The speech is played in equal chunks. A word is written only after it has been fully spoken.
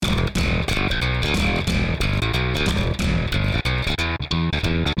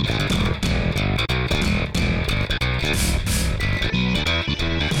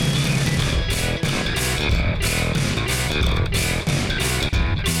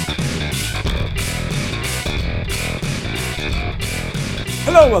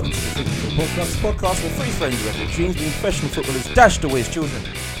Hello, welcome to the Football Podcast, podcast where three friends with their dreams being professional footballers dashed away as children.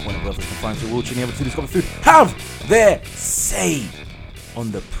 One of brothers confined to a wheelchair and the other two discovered food have their say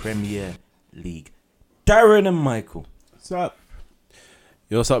on the Premier League. Darren and Michael. What's up?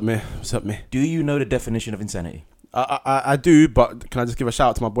 Yo, what's up, man? What's up, man? Do you know the definition of insanity? I do, but can I just give a shout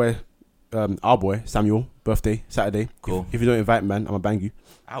out to my boy, our boy, Samuel, birthday, Saturday. Cool. If you don't invite, man, I'm gonna bang you.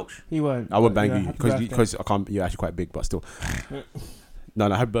 Ouch. He won't. I won't bang you happy because I can't. You're actually quite big, but still. No,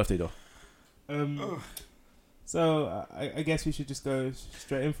 happy birthday though. So I guess we should just go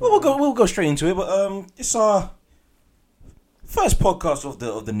straight in for Well, it. we'll go straight into it, but it's our first podcast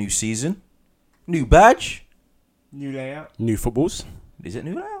of the new season. New badge. New layout. New footballs. Is it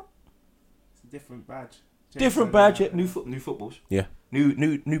new layout? It's a different badge. Different badge, yeah. New footballs. Yeah.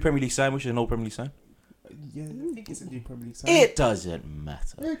 New Premier League sign, which is an old Premier League sign. Yeah, I think it's a new Premier League side. It doesn't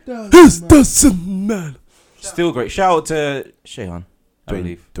matter. It does. This doesn't matter. Still great. Shout out to Shehan, I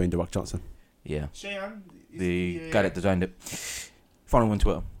believe. Dwayne The Rock Johnson. Yeah. Shehan, The guy that designed it. Follow him on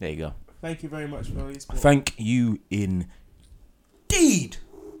Twitter. There you go. Thank you very much for your support. Thank you indeed.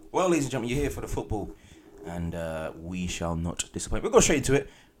 Well, ladies and gentlemen, you're here for the football, and we shall not disappoint. We'll go straight into it.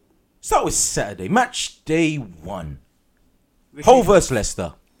 Start with Saturday. Match day 1. Hull versus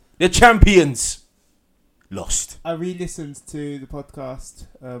Leicester. The champions lost. I re-listened to the podcast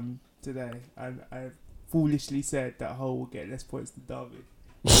today, and I foolishly said that Hull will get less points than Derby.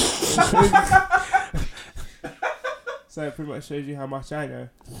 So it pretty much shows you how much I know.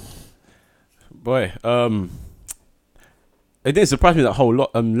 Boy, it didn't surprise me that whole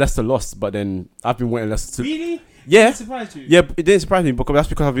lot. Leicester lost, but then I've been wanting Leicester to. Really? Yeah. It surprised you? Yeah, it didn't surprise me because that's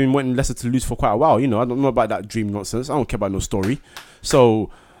because I've been wanting Leicester to lose for quite a while. You know, I don't know about that dream nonsense. I don't care about no story. So,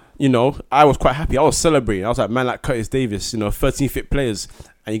 you know, I was quite happy. I was celebrating. I was like, man, like Curtis Davis, 13 fit players,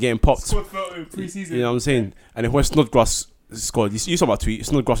 and you're getting popped. Squad photo pre-season. You know what I'm saying? And then when Snodgrass scored, you saw my tweet.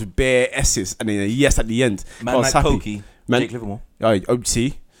 Snodgrass with bare S's and then a yes at the end. Man I was like happy. Pokey. Man, Jake Livermore.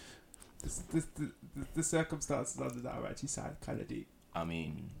 see, The circumstances under that are actually sad, kind of deep. I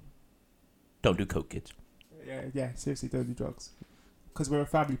mean, don't do coke, kids. Yeah, seriously, don't do drugs. Because we're a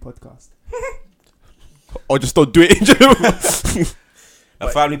family podcast. or just don't do it in general. A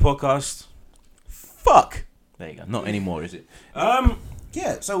family podcast. Fuck. There you go. Not anymore, is it?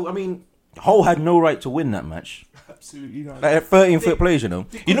 Yeah. So I mean, Hull had no right to win that match. Absolutely not. Like 13-foot players, you know.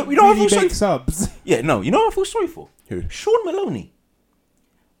 You know what I feel sorry. Subs. Yeah, no. You know what I feel sorry for? Who? Sean Maloney.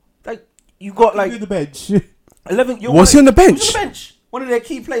 Like you got like Do the bench. 11. Was he on the bench? He was on the bench. One of their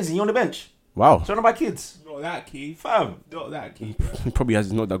key players, and you're on the bench. Wow. So one of my kids, Not that key. fam. Not that key. He probably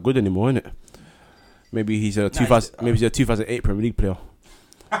has not that good anymore, innit? Maybe he's a he's- 2008 Premier League player.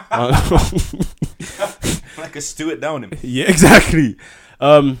 Like a Stuart Downham. Yeah, exactly.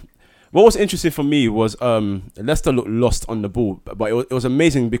 What was interesting for me was Leicester looked lost on the ball, but it was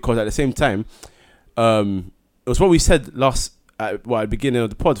amazing because at the same time, it was what we said at the beginning of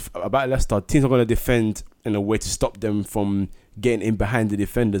the pod about Leicester. Teams are going to defend in a way to stop them from getting in behind the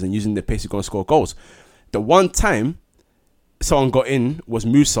defenders and using their pace to go and score goals. The one time someone got in was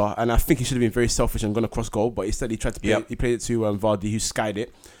Musa, and I think he should have been very selfish and gone across goal, but instead he tried to play. Yep. He played it to Vardy, who skied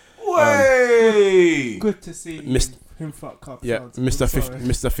it. Way. Good to see him fuck up. Yeah, Sounds- Mr. sorry.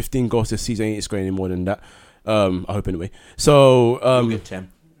 Mr. 15 goals this season ain't scoring any more than that. I hope anyway. So You'll get 10.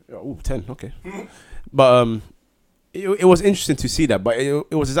 10, okay. But it was interesting to see that, but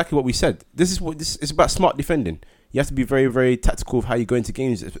it was exactly what we said. This is about smart defending. You have to be very, very tactical of how you go into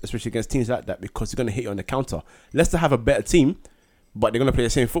games, especially against teams like that, because they're going to hit you on the counter. Leicester have a better team, but they're going to play the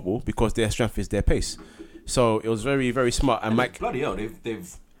same football because their strength is their pace. So it was very, very smart. And Mike Bloody hell,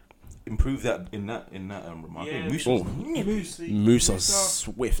 they've improved that in that remark. Yeah. Musa's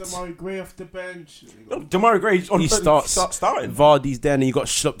swift. Damari Gray off the bench. Damari Gray's on He starts starting. Vardy's there, and you got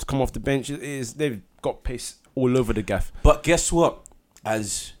Schlupp to come off the bench. They've got pace all over the gaff. But guess what?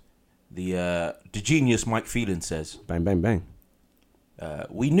 As the genius Mike Phelan says, Bang, bang, bang.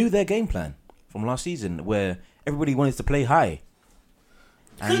 we knew their game plan from last season, where everybody wanted to play high.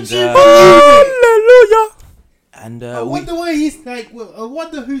 And Hallelujah. and I wonder why he's like. Well, I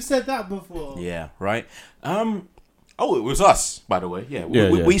wonder who said that before. yeah, right. Oh, it was us, by the way. Yeah, Yeah.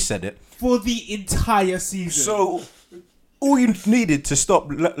 we said it. For the entire season. So all you needed to stop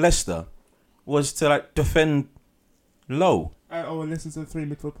Leicester was to like defend low. and listen to the 3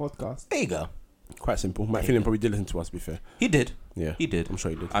 Midfield podcast. There you go. Quite simple. Mike Phelan probably did listen to us, to be fair. He did. Yeah. He did. I'm sure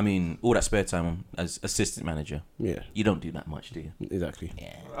he did. I mean, all that spare time as assistant manager, Yeah, you don't do that much, do you? exactly.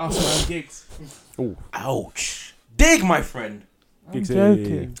 Yeah. Arsenal gigs. Oh, Ouch. Dig, my friend. I'm Gigs,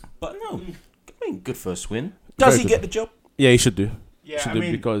 joking. But no, I mean, good first win. Does Very he good. get the job? yeah, he should do. Yeah, Should I do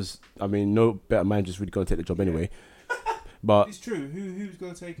mean, because no better manager's really going to take the job anyway. But It's true. Who's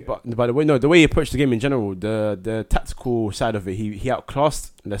gonna take it? But by the way, no, the way he approached the game in general, the tactical side of it, he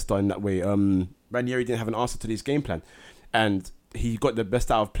outclassed Leicester in that way. Ranieri didn't have an answer to this game plan, and he got the best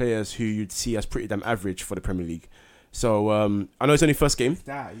out of players who you'd see as pretty damn average for the Premier League. So I know it's only first game.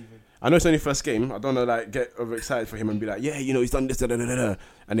 that even. I know it's only first game. I don't know, like, get overexcited for him and be like, yeah, you know, he's done this, da, da, da, da, da.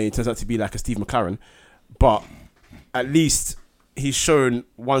 And then he turns out to be like a Steve McLaren. But at least he's shown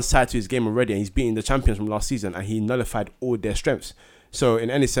one side to his game already, and he's beaten the champions from last season, and he nullified all their strengths. So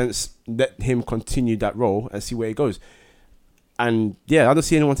in any sense, let him continue that role and see where he goes. And yeah, I don't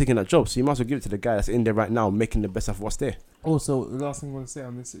see anyone taking that job, so you might as well give it to the guy that's in there right now, making the best of what's there. Also, the last thing I want to say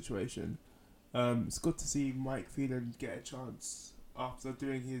on this situation, it's good to see Mike Phelan get a chance after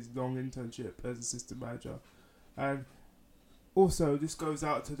doing his long internship as assistant manager. And also, this goes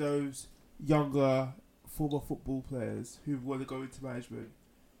out to those younger former football players who want to go into management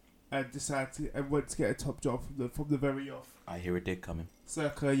and decide to and want to get a top job from the very off. I hear a dig coming.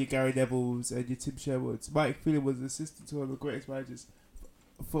 Circa your Gary Nevilles and your Tim Sherwoods. Mike Phelan was an assistant to one of the greatest managers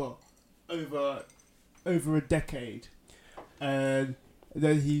for over a decade, and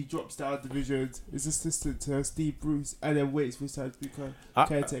then he drops down divisions, is assistant to Steve Bruce, and then waits for his time to become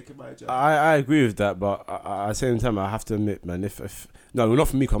caretaker manager. I agree with that, but at the same time, I have to admit, man, if no, not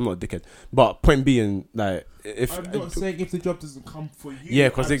for me, 'cause I'm not a dickhead. But point being, like, if I'm not saying if the job doesn't come for you. yeah,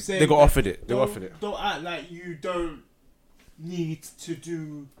 because they got offered it. They got offered it. Don't act like you don't need to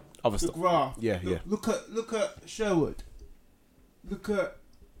do Other the stuff. graft. Yeah, yeah. Look at Sherwood. Look at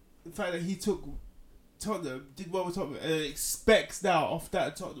the fact that he took Tottenham, did well with Tottenham, and expects now off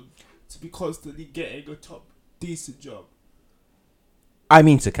that Tottenham to be constantly getting a top decent job. I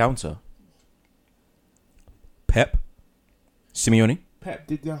mean to counter. Pep, Simeone. Pep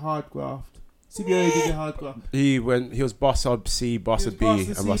did the hard graft. Simeone did the hard graft. He was Barca C, Barca B,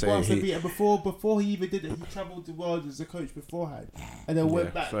 and Barca A. And before he even did it, he travelled the world as a coach beforehand, and then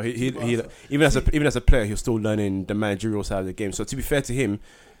went back. So to he Barca. even as a player, he was still learning the managerial side of the game. So to be fair to him,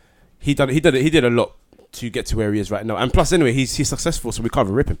 he did a lot to get to where he is right now. And plus, anyway, he's successful, so we can't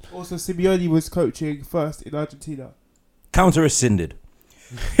even rip him. Also, Simeone was coaching first in Argentina. Counter rescinded.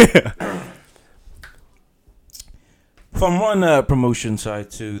 From one promotion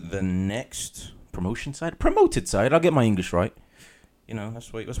side to the next promotion side, promoted side. I'll get my English right. You know,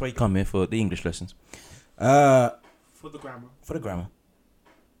 that's why you come here for the English lessons. For the grammar. For the grammar.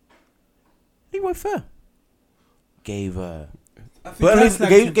 Leroy Fair gave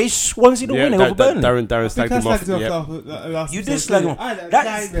Swansea the win over Burnley. Darren slagged him off. You did slag him off. I had a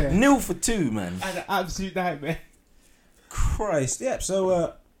That's nightmare. 0-2, man. I had an absolute nightmare. Christ, yeah.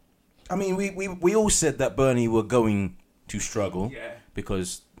 So, I mean, we all said that Burnley were going to struggle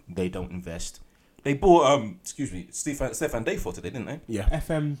because they don't invest. They bought Stefan Dayford today, didn't they? Yeah.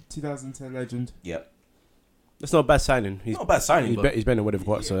 FM 2010 legend. Yeah. That's not a bad signing. Not a bad signing, but He's better than what they've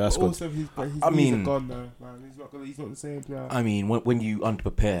got, so that's but good. also his I mean- knees are gone though, man. He's not the same player. I mean, when you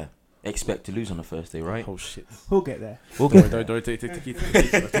underprepare, expect to lose on the first day, right? Oh shit. He'll get there. We'll get there. Don't take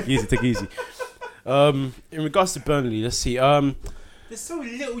it easy. In regards to Burnley, let's see. There's so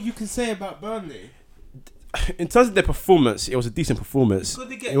little you can say about Burnley. In terms of their performance, it was a decent performance. Could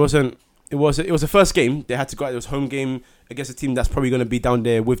they get? It wasn't. It was the first game. They had to go out. It was home game against a team that's probably going to be down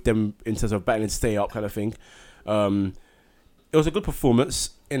there with them in terms of battling to stay up, kind of thing. It was a good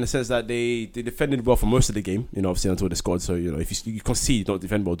performance in the sense that they defended well for most of the game. You know, obviously until they scored. So you know, if you concede, you don't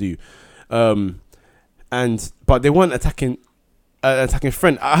defend well, do you? But they weren't attacking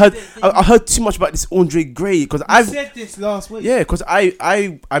friend. I heard too much about this Andre Gray because I said this last week. Yeah, because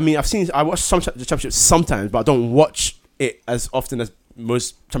I mean I watch the championship sometimes, but I don't watch it as often as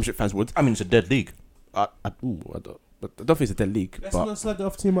most championship fans would. I mean, it's a dead league. I don't think it's a dead league. Let's But not slag it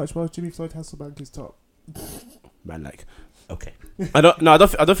off too much while Jimmy Floyd Hasselbank is top. man, like Okay. I don't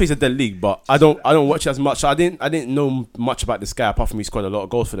think it's a dead league, but I don't watch it as much. So I didn't know much about this guy apart from he scored a lot of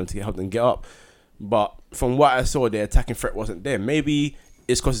goals for them to help them get up. But from what I saw, the attacking threat wasn't there. Maybe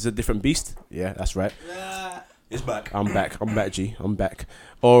it's because it's a different beast. Yeah, that's right. It's back. I'm back, G. I'm back.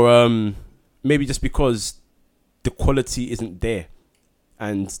 Or maybe just because the quality isn't there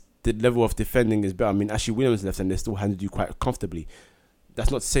and the level of defending is better. I mean, Ashley Williams left and they still handled you quite comfortably. That's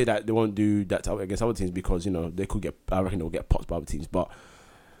not to say that they won't do that against other teams because, you know, I reckon they'll get popped by other teams. But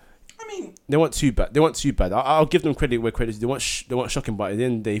I mean, they weren't too bad. I'll give them credit where credit is. They weren't shocking, but at the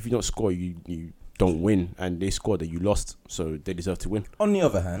end of the day, if you don't score, you don't win. And they scored and you lost, so they deserve to win. on the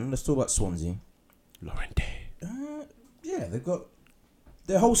other hand, let's talk about Swansea. Lorente. Yeah, they've got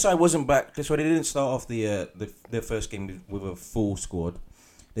their whole side wasn't back. That's why they didn't start off their first game with a full squad.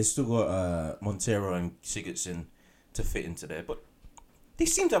 They still got Montero and Sigurdsson to fit into there, but they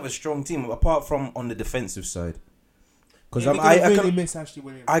seem to have a strong team apart from on the defensive side. Because Yeah, I really miss Ashley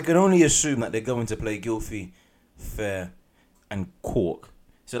Williams. I can only assume that they're going to play Gylfi, Fair, and Cork.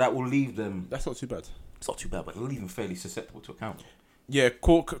 So that will leave them. That's not too bad. It's not too bad, but it'll leave them fairly susceptible to account. Yeah,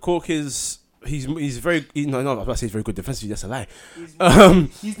 Cork is he's very no I was about to say he's very good defensively. That's a lie.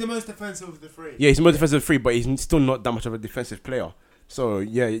 He's the most defensive of the three. Yeah, he's more defensive free, but he's still not that much of a defensive player. So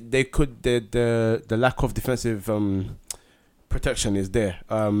yeah, they could the lack of defensive protection is there.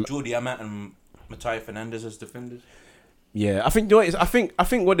 Jordi Amat and Matai Fernandez as defenders. Yeah, I think you know what it is, I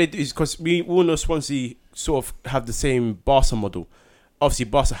think what they do is because we all know Swansea sort of have the same Barca model. Obviously,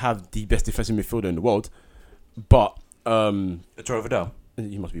 Barca have the best defensive midfielder in the world, but Arturo Vidal.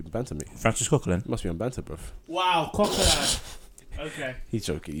 you must be banter, mate. Francis Coquelin. Must be on banter, bruv. Wow, Coquelin. Okay. He's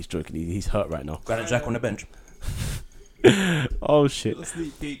joking. He's hurt right now. Granite Jack on the bench. Oh shit. Little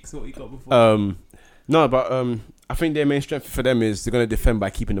sneak peeks what he got before. No, but I think their main strength for them is they're gonna defend by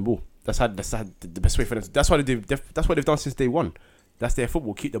keeping the ball. That's how the best way for them. That's what they've done since day one. That's their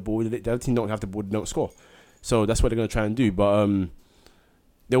football. Keep the ball. The other team don't have the ball. They don't score. So that's what they're gonna try and do. But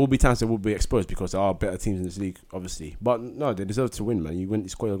there will be times they will be exposed because there are better teams in this league, obviously. But no, they deserve to win, man. You win, you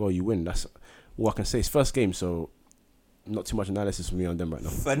score your goal, you win. That's all I can say. It's first game, so not too much analysis for me on them right now.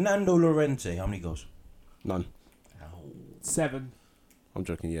 Fernando Llorente. How many goals? None. 7. I'm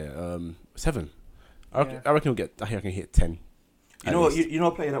joking. Yeah, 7. Yeah. I reckon I can hit 10. You know what? You know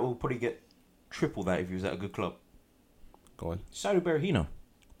a player that will probably get triple that if he was at a good club. Go on. Sadio Berahino.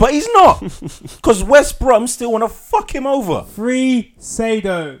 But he's not, because West Brom still want to fuck him over. Free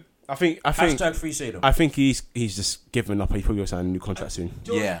Sado. I think Hashtag free Sado. I think he's just giving up. He probably will sign a new contract soon.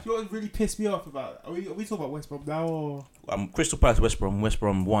 Yeah. Do you know what really pissed me off about? Are we talking about West Brom now or? Crystal Palace, West Brom. West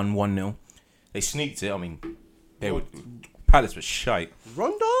Brom won 1-0. They sneaked it. I mean, Palace was shite.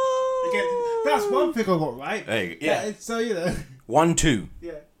 Rondo. Again, that's one thing I got right. Hey, yeah. So you know. 1-2.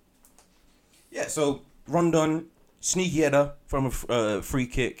 Yeah. Yeah. So Rondon, sneaky header from a free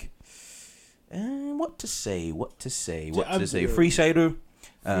kick. And what to say? Free Sado.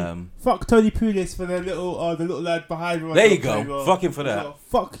 Fuck Tony Pulis for the little lad behind. There you go. Fuck him for that. Well,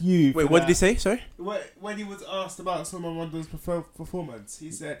 fuck you. Wait, what did he say? Sorry. When he was asked about Solomon Rondo's performance,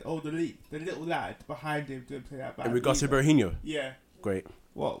 he said, "Oh, the little lad behind him didn't play that bad." In regards to either." Berahino. Yeah. Great.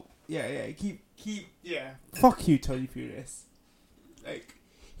 Well, yeah. Yeah. Fuck you, Tony Pulis. Like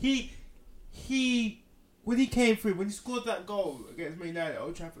he when he came through, when he scored that goal against Man United at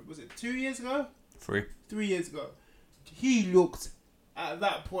Old Trafford, was it 2 years ago? 3 years ago. He looked at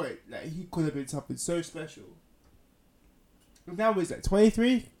that point like he could have been something so special. And now he's like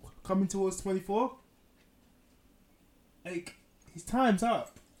 23, coming towards 24. Like his time's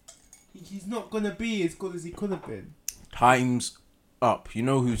up. He's not gonna be as good as he could have been. Time's up. You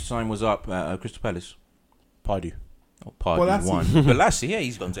know whose time was up at Crystal Palace? Pardew. Oh, Pardew won. But last year,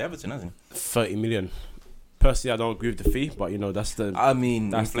 he's gone to Everton, hasn't he? 30 million. Personally, I don't agree with the fee, but you know that's the. I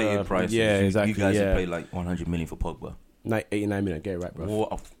mean, that's inflated prices. Yeah, exactly. You guys have paid like 100 million for Pogba. 89 million. Get it right, bro.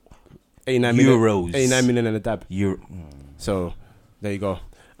 What? 89 Euros. million. 89 million and a dab. So there you go.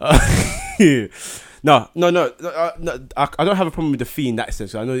 No. I don't have a problem with the fee in that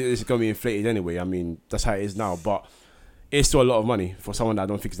sense. I know it's going to be inflated anyway. I mean, that's how it is now. But it's still a lot of money for someone that I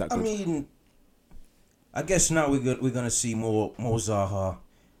don't think is that good. I mean, I guess now we're going to see more Zaha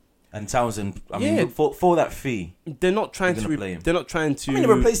and Townsend. I mean, for that fee, they're not trying to. They're not trying to. I mean, they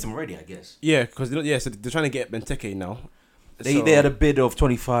replaced them already, I guess. Yeah, because so they're trying to get Benteke now. They had a bid of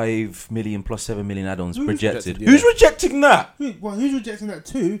 25 million plus 7 million add-ons projected. Yeah. Who's rejecting that? Who's rejecting that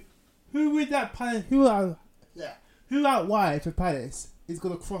too? Who with that Palace? Who out wide for Palace is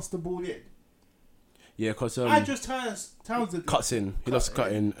gonna cross the ball in? Yeah, because Townsend cuts in. He loves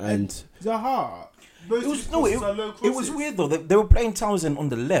cutting and Zaha. It was weird though. They were playing Townsend on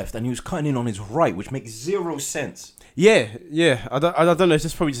the left and he was cutting in on his right, which makes zero sense. Yeah. I don't know. It's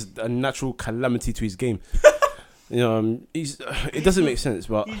just probably just a natural calamity to his game. You know, it doesn't make sense,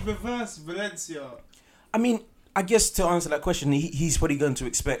 but he's reverse Valencia. I mean, I guess to answer that question, he's probably going to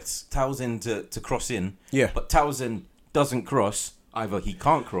expect Townsend to cross in. Yeah. But Townsend doesn't cross. Either he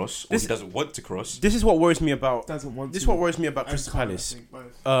can't cross or he doesn't want to cross. This is what worries me about. This is what worries me about Crystal Palace.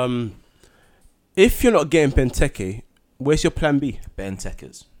 If you're not getting Benteke, where's your plan B?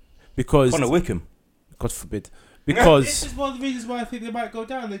 Benteke's. Because Connor Wickham. God forbid. Because this is one of the reasons why I think they might go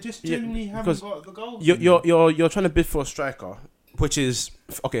down. They just genuinely haven't got the goals. You're trying to bid for a striker, which is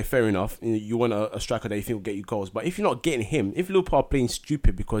okay, fair enough. You want a striker that you think will get you goals, but if you're not getting him, if Liverpool are playing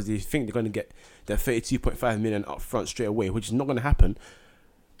stupid because they think they're going to get their 32.5 million up front straight away, which is not going to happen,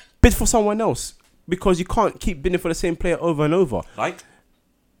 bid for someone else because you can't keep bidding for the same player over and over. Like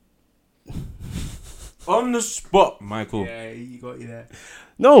on the spot, Michael. Yeah, you got you there.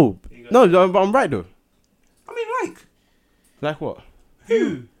 No, but I'm right though. I mean, like Like what?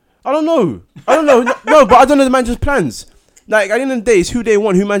 Who? I don't know. No, but I don't know the manager's plans. Like at the end of the day, it's who they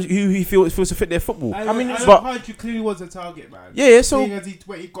want, who he feels to fit their football. I mean, but Pardew clearly was a target man. yeah. So Seeing as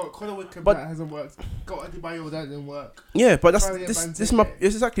he got Conor Wickham, but- that hasn't worked. Got Adebayo, that didn't work. yeah, but that's Trying to get this Benteke. is my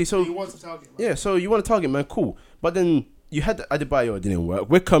yes exactly. So he wants a target man. yeah, so you want a target man, cool. But then you had Adebayo, it didn't work.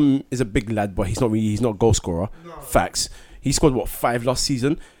 Wickham is a big lad, but he's not a goal scorer. No. Facts. He scored 5 last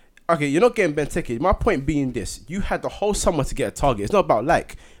season. Okay, you're not getting Benteke. My point being this: you had the whole summer to get a target. It's not about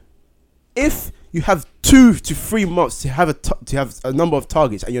like. If you have 2 to 3 months to have a number of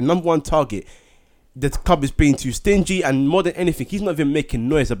targets, and your number one target, the club is being too stingy, and more than anything, he's not even making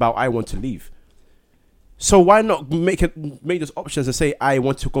noise about I want to leave. So why not make those options and say I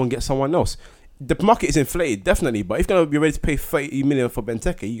want to go and get someone else? The market is inflated, definitely, but if you're gonna be ready to pay 30 million for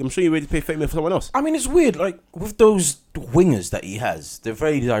Benteke, I'm sure you're ready to pay 30 million for someone else. I mean, it's weird. Like with those wingers that he has, they're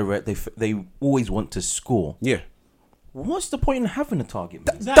very direct. They always want to score. Yeah. What's the point in having a target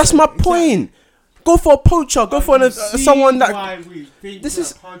man? That's my point. Go for a poacher. Go for someone that. Why we think This that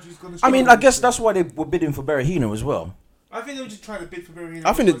is- Pardew's gonna I mean, struggle I guess this that's why they were bidding for Berahino as well. I think they were just trying to bid for Berahino.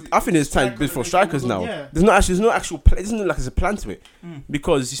 I think it's time to bid for strikers now. Yeah. There's no actual. It doesn't look like there's a plan to it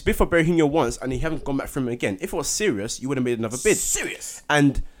because you bid for Berahino once and you haven't gone back from him again. If it was serious, you would have made another bid. Serious.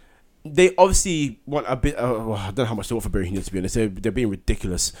 And they obviously want a bit. Well, I don't know how much they want for Berahino, to be honest. They're being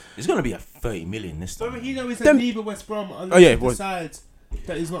ridiculous. It's gonna be a 30 million this time. Berahino is Them- a leave West Brom unless Oh, yeah, he well- decides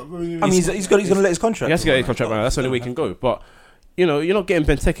that he's not renewing. I mean, his he's gonna let his contract. He has to get a run. contract right now. That's the only way he can go. But you know, you're not getting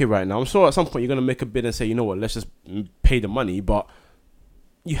Benteke right now. I'm sure at some point you're gonna make a bid and say, you know what, let's just pay the money. But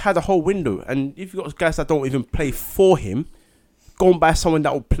you had a whole window, and if you got guys that don't even play for him, go and buy someone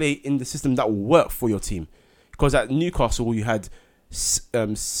that will play in the system that will work for your team. Because at Newcastle you had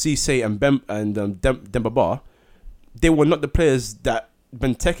Cisse and Demba Ba. They were not the players that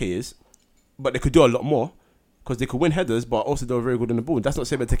Benteke is, but they could do a lot more. Because they could win headers, but also they were very good on the ball. That's not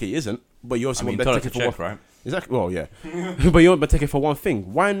saying Benteke isn't, but you also I mean, want tell Benteke us to for check, one. right? Exactly. Well, yeah, but you want Benteke for one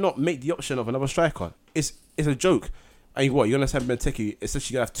thing. Why not make the option of another striker? It's a joke. And you're gonna have Benteke.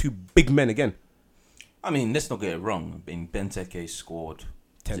 Essentially, gonna have 2 big men again. I mean, let's not get it wrong. I mean, Benteke scored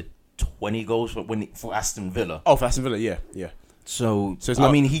 10. is it 20 goals for Aston Villa. Oh, for Aston Villa, yeah. So it's I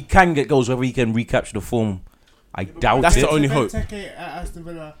not- mean, he can get goals whether he can recapture the form. I doubt That's it. the only hope. Benteke at Aston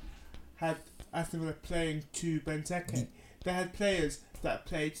Villa had Aston Villa playing to Benteke. They had players that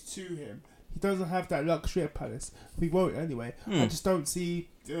played to him. He doesn't have that luxury at Palace. We won't anyway. I just don't see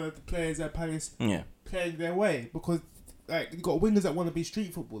the players at Palace Yeah. playing their way because like you've got wingers that want to be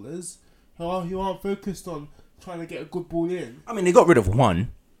street footballers who aren't focused on trying to get a good ball in. I mean, they got rid of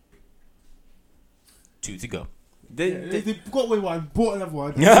one. 2 to go. They got away one, bought another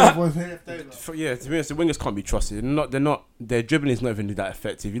one. Yeah. Another one left over. Yeah, to be honest, the wingers can't be trusted. Their dribbling is not even that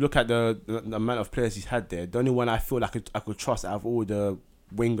effective. If you look at the amount of players he's had there, the only one I feel like I could trust out of all the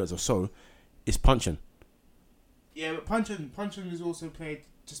wingers or so is Puncheon. Yeah, but Puncheon has also played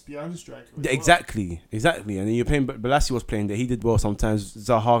just beyond the striker. as well. Exactly. And then you're playing. Balassi was playing there. He did well sometimes.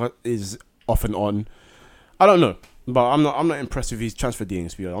 Zaha is off and on. I don't know, but I'm not impressed with his transfer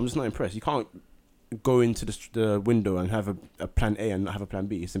dealings. I'm just not impressed. You can't go into the window and have a plan A and not have a plan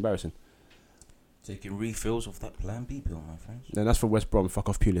B. It's embarrassing. Taking refills of that Plan B pill, my friends. And that's for West Brom. Fuck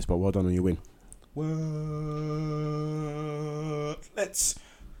off, Pulis. But well done on your win. Let's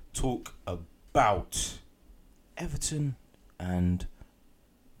talk about Everton and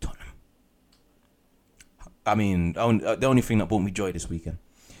Tottenham. I mean, the only thing that brought me joy this weekend.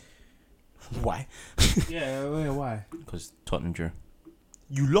 Why? Yeah, why? Because Tottenham drew.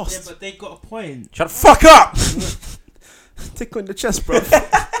 You Yeah, lost. but they got a point. Shut the fuck up! Take on the chest, bro.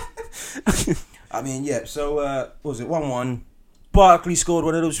 I mean, yeah, so, what was it? 1-1. Barkley scored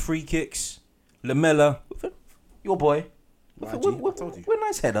one of those free kicks. Lamella, your boy. I told you. With a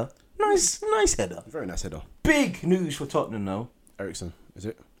nice header. Nice header. Very nice header. Big news for Tottenham, though. Ericsson, is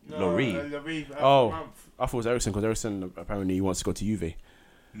it? Lloris. Oh. I thought it was Ericsson because Ericsson apparently he wants to go to Juve.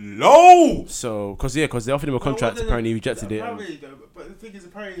 Low! So, because they offered him a contract. Apparently he rejected it. Apparently, though, but the thing is,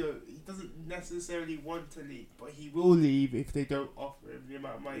 apparently, though, he doesn't necessarily want to leave, but he will leave if they don't offer him the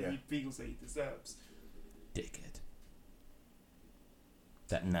amount of money he feels that he deserves. Dickhead.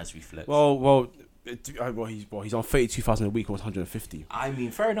 That Nasri flex. Well, he's on 32,000 a week, almost 150. I mean,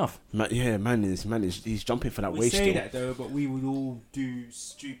 fair enough. Man is he's jumping for that We wage say still. that though, but we would all do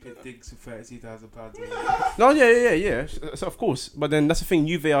stupid things for £32,000. No, yeah. So of course, but then that's the thing.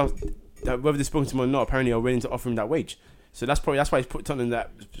 Juve are whether they've spoken to him or not, apparently are willing to offer him that wage. So that's why he's put Tottenham in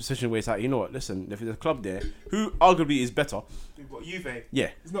that position where it's like, you know what? Listen, if there's a club there who arguably is better, What, Juve? yeah.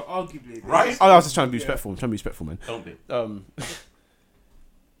 It's not arguably. Right. I was just trying to be respectful. I'm trying to be respectful, man. Don't be.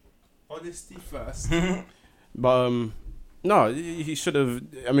 Honesty first. But No, he should have.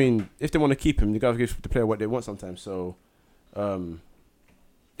 I mean, if they want to keep him, they gotta give the player what they want sometimes. So, it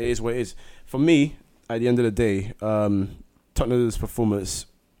is what it is. For me, at the end of the day, Tottenham's performance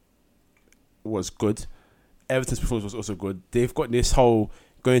was good. Everton's performance was also good. They've got this whole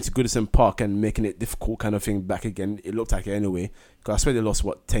going to Goodison Park and making it difficult kind of thing back again. It looked like it anyway. Because I swear they lost,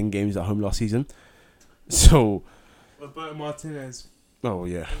 10 games at home last season. So... Roberto Martinez. Oh,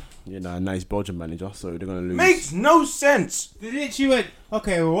 yeah. Nice Belgian manager. So they're going to lose. Makes no sense. They literally went,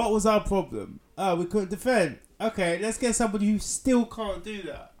 okay, well, what was our problem? We couldn't defend. Okay, let's get somebody who still can't do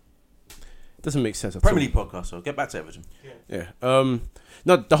that. Doesn't make sense at all. Premier League podcast, so get back to Everton. Yeah.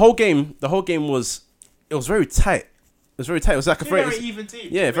 No, the whole game was... It was very tight. It was like a very even team.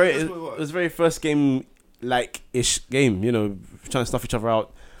 Yeah, it was very first game like-ish game, trying to stuff each other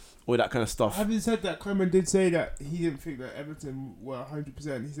out, all that kind of stuff. Having said that, Koeman did say that he didn't think that Everton were 100%.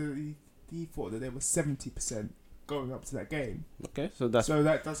 He said he thought that they were 70% going up to that game. Okay, so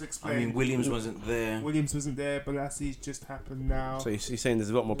that does explain. I mean, Williams wasn't there. Bolasie just happened now. So he's saying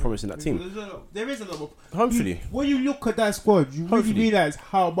there's a lot more promise in that team. There is a lot more. Hopefully. When you look at that squad, you really realise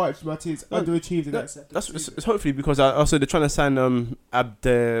how much Martinez underachieved in that second. It's hopefully because also they're trying to sign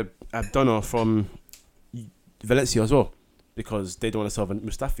Abdona from Valencia as well, because they don't want to sell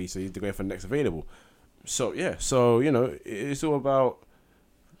Mustafi, so they're going for the next available. So yeah, it's all about.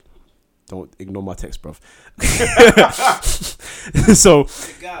 Don't ignore my text, bruv. So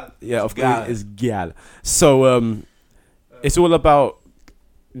yeah, of course it's Gal. So it's all about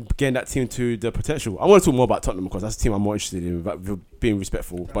getting that team to the potential. I want to talk more about Tottenham because that's the team I'm more interested in, but being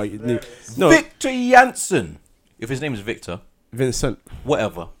respectful. But no, Victor Janssen. If his name is Victor, Vincent,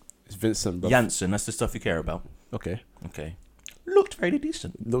 whatever. It's Vincent, bruv. Janssen. That's the stuff you care about. Okay. Looked very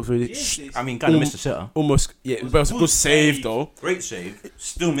decent. Looks really. I mean, kind of missed the sitter. Almost, yeah, but it was a good save though. Great save.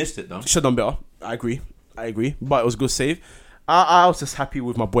 Still missed it though. Should have done better. I agree. But it was a good save. I was just happy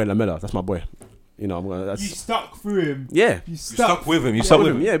with my boy Lamela. That's my boy. You stuck through him. Yeah. You stuck with him.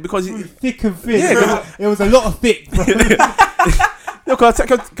 Yeah, because through thick and thin. Yeah, it was a lot of thick. Bro. No,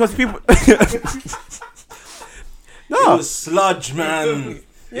 because people. No, it was sludge, man.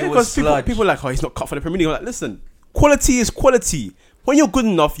 Yeah, because people are like, oh, he's not cut for the Premier League. I'm like, listen, quality is quality. When you're good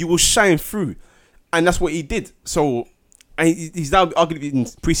enough, you will shine through, and that's what he did. So, and he's now arguably in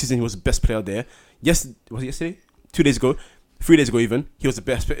preseason he was the best player there. Was it yesterday? 2 days ago, 3 days ago even. He was the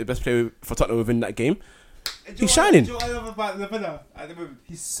best player for Tottenham within that game. He's shining. Do you know what I love about Lamela at the moment?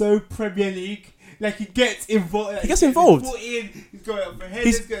 He's so Premier League. Like he gets involved. He gets involved. He's going up for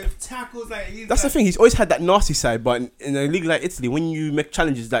headers, he's going for tackles. That's the thing. He's always had that nasty side, but in a league like Italy, when you make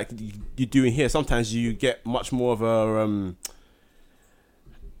challenges like you're doing here, sometimes you get much more of a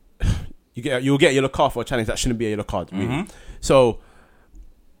you'll get a yellow card for a challenge that shouldn't be a yellow card. Really. Mm-hmm. So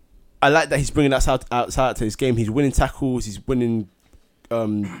I like that he's bringing that outside to his game. He's winning tackles. He's winning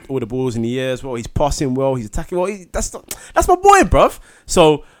all the balls in the air as well. He's passing well. He's attacking well. That's my boy, bruv.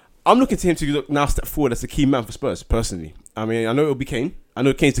 So I'm looking to him to look now step forward as the key man for Spurs, personally. I mean, I know it'll be Kane. I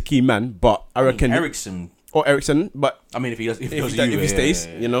know Kane's the key man, but I reckon Eriksen. But I mean, if he stays,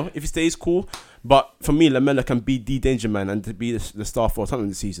 if he stays, cool. But for me, Lamela can be the danger man and to be the star for Tottenham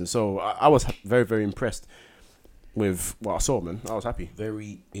this season. So I was very, very impressed with what I saw, man. I was happy.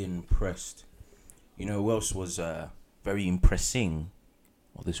 Very impressed. You know who else was very impressing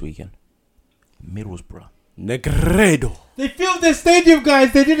this weekend? Middlesbrough. Negredo. They filled their stadium,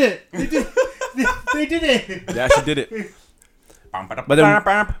 guys. They did it. They did it. They actually did it. But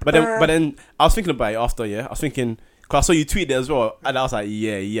then I was thinking about it after. Yeah, I was thinking because I saw you tweet it as well, and I was like,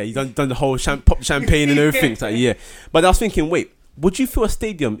 yeah, you done the whole pop the champagne and everything. It's like, yeah. But I was thinking, wait, would you fill a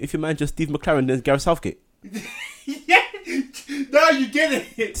stadium if your man just Steve McLaren and Gareth Southgate? Yeah. Now you get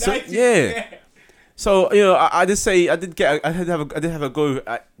it. So, yeah. So I did have a go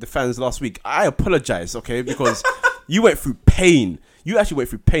at the fans last week. I apologize, okay, because you went through pain. You actually went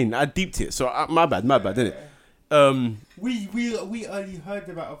through pain. I deeped it, so my bad, didn't it? We only heard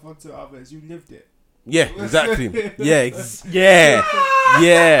about Alfonso Alvarez. You lived it. Yeah, exactly. Yeah.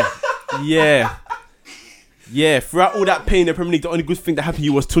 Throughout all that pain in the Premier League, the only good thing that happened to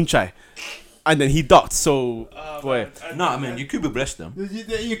you was Tunchai. And then he ducked, so... boy. No, man, Yakubu blessed them. The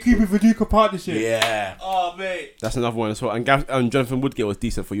Yakubu Viduka partnership. Yeah. Oh, mate. That's another one as well. And Jonathan Woodgate was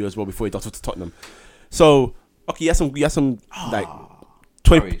decent for you as well before he ducked to Tottenham. So, okay, you had some like...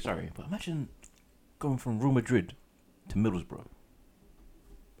 20... Sorry, but imagine going from Real Madrid to Middlesbrough.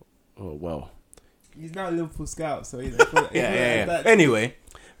 Oh, well. He's now a Liverpool scout, so yeah. Anyway.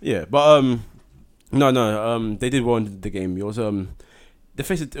 Yeah, but, no, they did well in the game. It was,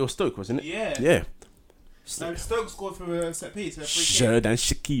 it was Stoke, wasn't it? Yeah. Yeah. And Stoke scored from a set piece. Xherdan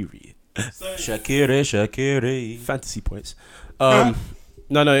Shaqiri. So, Shakiri. Fantasy points. No,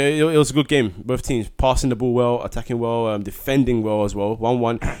 it was a good game. Both teams passing the ball well, attacking well, defending well as well.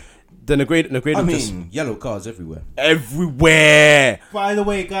 1-1. The Negredo just Yellow cards everywhere. everywhere. by the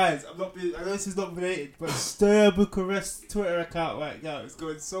way, guys, I know this is not related, but Stir Bucharest Twitter account right now is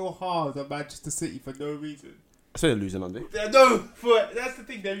going so hard on Manchester City for no reason. So they're losing, aren't they? No, that's the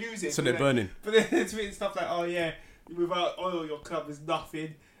thing, they're losing. So they're burning. But then they're tweeting stuff like, oh yeah, without oil, your club is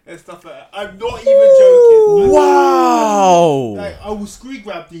nothing, and stuff like that. I'm not even joking. Wow. Like, I will screen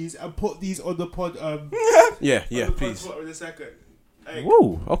grab these and put these on the pod. Yeah, on the pod please. Twitter in a second. Like,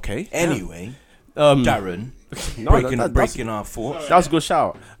 Whoa, okay. Anyway, No, Darren, that's- breaking our thoughts. Sorry. That was a good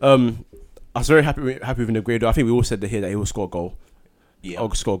shout. I was very happy with Negredo. I think we all said here that he will score a goal. Yeah.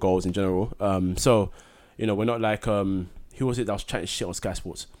 Or score goals in general. So, we're not like who was it that was chatting shit on Sky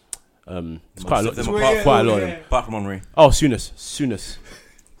Sports? It's quite a lot. Them There's apart- quite a lot of them. Apart from Henry. Oh, Souness.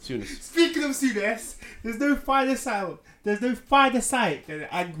 Speaking of Souness, there's no finer sight than an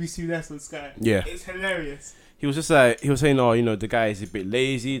angry Souness on Sky. Yeah. It's hilarious. He was just like, he was saying, the guy is a bit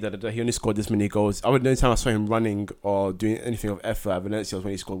lazy, he only scored this many goals. The only time I saw him running or doing anything of effort at Valencia was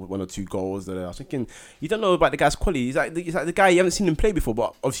when he scored 1 or 2 goals. I was thinking, you don't know about the guy's quality. He's like the guy, you haven't seen him play before,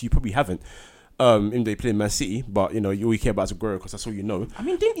 but obviously you probably haven't. Even though he played in Man City, but you all care about is Aguero because that's all you know. I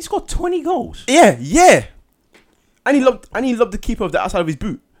mean, didn't he score 20 goals? Yeah. And he loved the keeper of the outside of his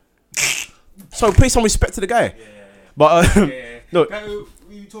boot. So pay some respect to the guy. But no.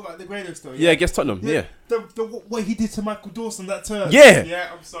 You talk about the Negredo story. Yeah, against Tottenham. Yeah. What he did to Michael Dawson that turn. Yeah. Yeah,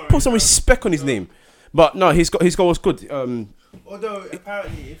 I'm sorry. Put some respect on his name. But no, his goal was good. Although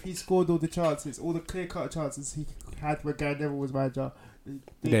apparently, if he scored all the chances, all the clear-cut chances he had when Gary Neville was manager,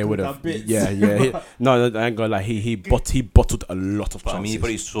 they would have. bits. Yeah. No, I ain't gonna lie. He bottled a lot of chances. But I mean, you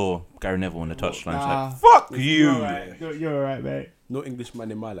probably saw Gary Neville on the touchline. Nah. Like, fuck you. You're alright. You're alright, mate. No Englishman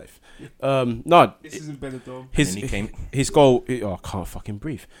in my life. No. This isn't Benidorm. His goal. I can't fucking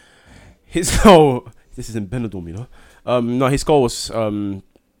breathe. His goal. This isn't Benidorm, No, his goal was. It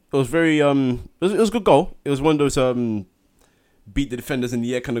was very. It was a good goal. It was one of those beat the defenders in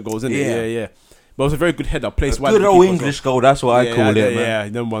the air kind of goals, isn't it? Yeah. But it was a very good header. Placed wide. Good old English goal. That's what I call it, man. Yeah,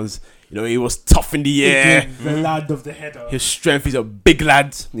 them ones. He was tough in the air. The land of the header. His strength. He's a big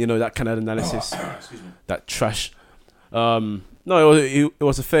lad. That kind of analysis. Excuse me. That trash. No, it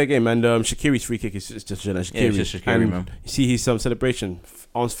was a fair game, and Shaqiri's free kick is just Shaqiri. Yeah, it's just Shaqiri, and man. You see his celebration,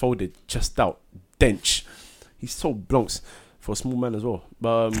 arms folded, chest out, dench. He's so blonks for a small man as well.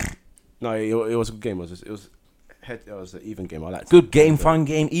 But no, it was a good game. It was an even game. I liked it. Good game, fun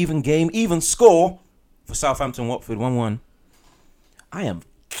game, even score for Southampton Watford 1-1. I am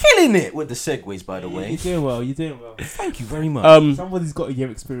killing it with the segues, by the way. You're doing well. Thank you very much. Somebody's got a year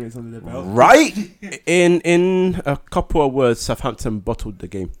experience under their belt. Right? In a couple of words, Southampton bottled the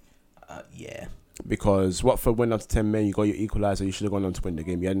game Yeah. because Watford went down to 10 men. You got your equaliser. You should have gone on to win the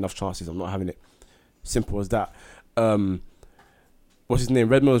game. You had enough chances. I'm not having it. Simple as that. What's his name?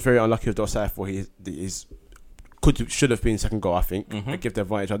 Redmond was very unlucky with the offside for his should have been second goal. I think. I give the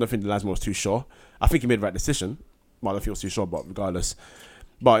advantage. I don't think the linesman was too sure. I think he made the right decision. Well, I don't think he was too sure, but regardless.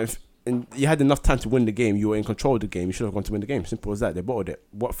 But if you had enough time to win the game, you were in control of the game. You should have gone to win the game. Simple as that. They bottled it.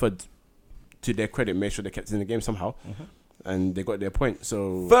 Watford, to their credit, made sure they kept it in the game somehow, and they got their point.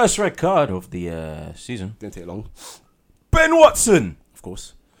 So First red card of the season. didn't take long, Ben Watson. of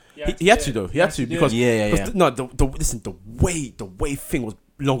course. Yeah, He had to though. He had to because Yeah. listen, the way thing was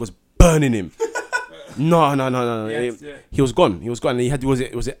long was burning him. No. Yes, He was gone. And he had was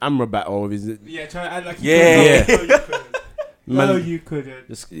it Amrabat or was it? yeah, trying to act like Yeah. you couldn't. Man, No, you couldn't.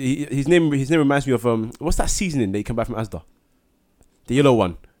 his name reminds me of what's that seasoning that he came back from Asda? The yellow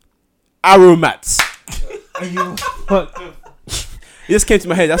one. Aromats. Are you what the It just came to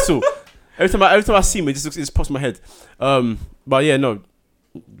my head. That's all. Every time I see him, it just pops in my head. But yeah, no,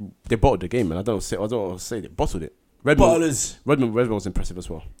 they bottled the game, man. I don't want to say they bottled it. Redmond was impressive as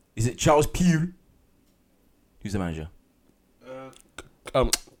well. Is it Charles Pugh? Who's the manager?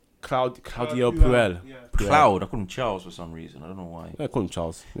 Claudio Puel. Yeah. Cloud. I call him Charles for some reason. I don't know why. I call him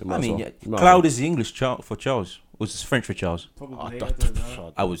Charles. I mean, Cloud is the English for Charles. Or is it French for Charles? Probably. I don't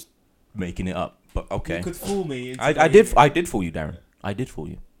know. I was making it up, but okay. You could fool me. I did fool you, Darren. I did fool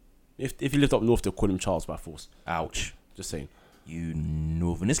you. If you lived up north, they'll call him Charles by force. Ouch. Just saying. You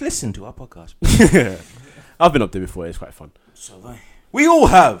Northerners, listen to our podcast. I've been up there before. It's quite fun. So we all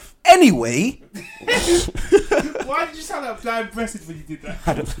have. Anyway. Why did you sound like blind breasted when you did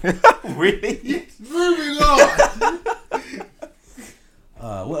that? Really? Yes, moving on.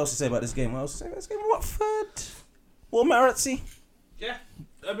 What else to say about this game? Watford. What Marazzi? Yeah,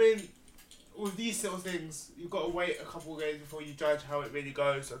 I mean, with these sort of things, you've got to wait a couple of days before you judge how it really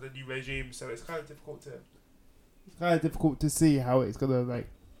goes under the new regime. So it's kind of difficult to see how it's gonna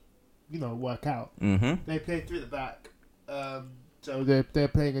work out. Mm-hmm. They play through the back, so they're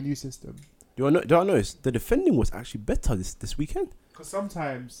playing a new system. Do I notice the defending was actually better this weekend? Because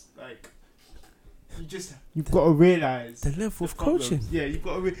sometimes you've got to realise The level of problems. coaching. Yeah, you've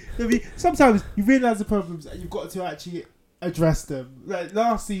got to. Sometimes you realise the problems and you've got to actually address them. Like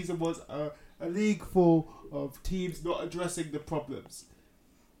last season was a league full of teams not addressing the problems.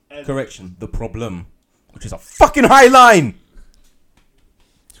 And Correction, the problem, which is a fucking high line.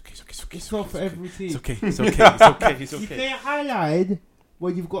 It's not for every team. It's okay. It's okay. You play a high line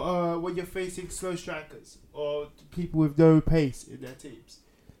when you've got when you're facing slow strikers or people with no pace in their teams.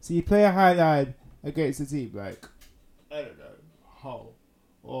 So you play a high line against a team like Hull,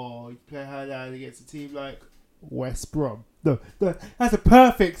 or you play a high line against a team like West Brom. No, that's a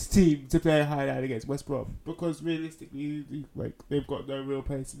perfect team to play a high line against West Brom because realistically, they've got no real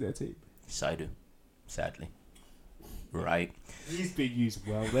pace in their team. Saidu, sadly. Right. He's been used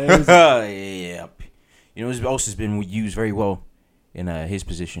well there, isn't he? Yeah. You know who else has been used very well in his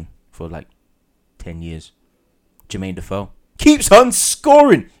position for like 10 years? Jermaine Defoe. Keeps on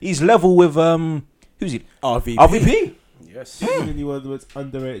scoring. He's level with, who's he? RVP. Yes. He's really one of the most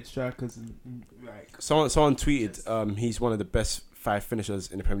underrated strikers. Someone tweeted he's one of the best 5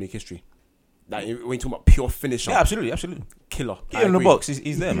 finishers in the Premier League history. Like when you talk about pure finisher, Yeah, absolutely. killer. Get in the box.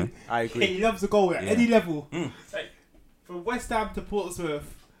 He's there, man. I agree. He loves the goal at any level. Mm. Like, from West Ham to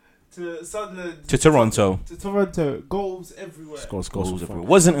Portsmouth to Sunderland To Toronto. to Toronto, goals everywhere. Scores Goals for everywhere. fun.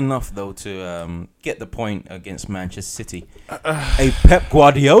 Wasn't enough though to get the point against Manchester City. A Pep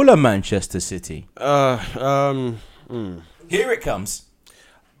Guardiola Manchester City. Here it comes.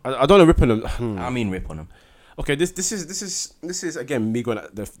 I don't want to rip on them. I mean, rip on him. Okay, this is again me going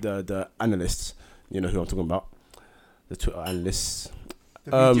at the analysts. You know who I'm talking about, the Twitter analysts.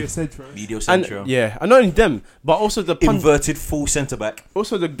 The media central. Medio And Central. yeah, and not only them, but also the Inverted full centre back.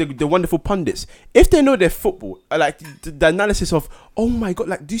 also the wonderful pundits. If they know their football, like the analysis of, oh my god,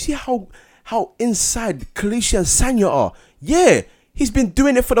 like do you see how inside Kalisha and Sanya are? Yeah, he's been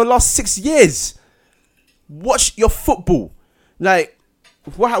doing it for the last 6 years. Watch your football, like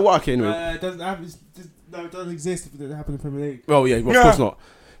what? Okay, anyway. It doesn't happen. It doesn't exist if it didn't happen in the Premier League. Well, yeah, well, of course not.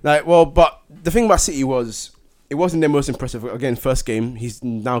 Like, well, but the thing about City was it wasn't their most impressive. Again, first game, he's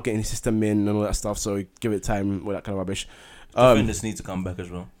now getting his system in and all that stuff. So give it time, all that kind of rubbish. Defenders need to come back as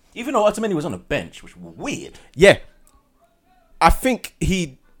well. Even though Otamendi was on the bench, which was weird. Yeah, I think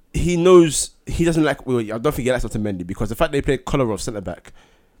he knows he doesn't like. Well, I don't think he likes Otamendi because the fact they played Kolarov centre back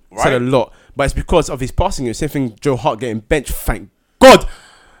said a lot. But it's because of his passing. Same thing. Joe Hart getting benched. Thank God.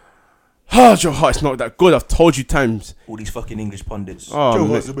 Joe Hart's not that good. I've told you times. All these fucking English pundits. Oh, Joe mate.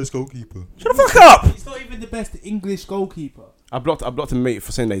 Hart's the best goalkeeper. Shut the fuck up! He's not even the best English goalkeeper. I blocked a mate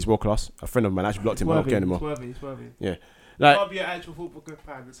for saying that he's world class. A friend of mine actually blocked him. I don't care anymore. It's worthy. Yeah, You like can't be an actual football good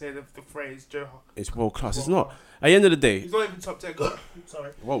fan and say the phrase Joe Hart. it's world class. It's not. At the end of the day, He's not even top 10.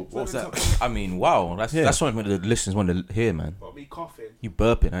 Sorry. whoa, He's not what's even that? top 10. I mean, wow. That's something the listeners want to hear, man. Got me coughing. You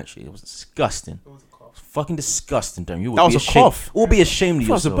burping, actually. It was disgusting. It was a cough. Fucking disgusting, damn. You would That be was a ashamed. cough. All be ashamed of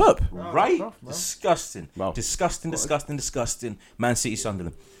That was a yourself. burp. Right? Cough, man. Disgusting. Wow. Disgusting. Man City,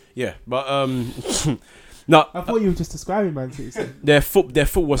 Sunderland. Yeah, but no, I thought you were just describing Man City. So. their foot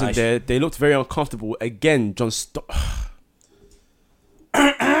wasn't Nice. there. They looked very uncomfortable. Again, John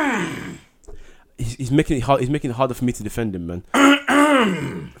he's making it hard. He's making it harder for me to defend him, man.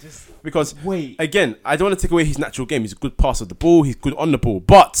 Because Wait. again, I don't want to take away his natural game. He's a good passer of the ball. He's good on the ball.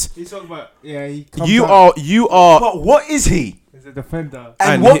 But He's talking about, he you are But what is he? He's a defender.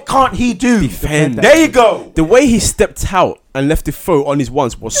 And And what he- can't he do? defend. There you go. The way he stepped out and left the throw on his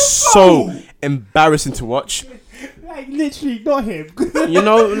ones was so embarrassing to watch. Like, literally, not him. You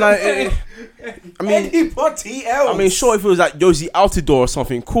know, like I mean, Anybody else? I mean, sure, if it was like Josie Altidore or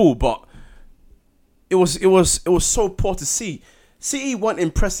something, cool, but it was so poor to see. City weren't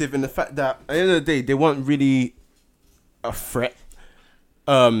impressive in the fact that at the end of the day they weren't really a threat.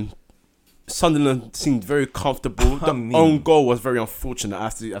 Sunderland seemed very comfortable. The own goal was very unfortunate. I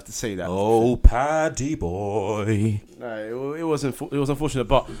have to say that. Oh, Paddy boy. It was unfortunate,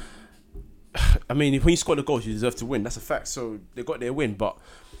 but I mean, when you score the goals, you deserve to win. That's a fact. So they got their win, but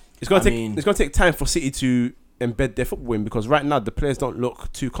it's gonna take time for City to embed their football win because right now the players don't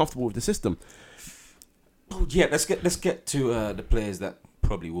look too comfortable with the system. Oh, yeah, let's get to the players that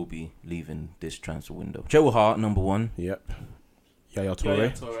probably will be leaving this transfer window. Joe Hart, number 1. Yep. Yaya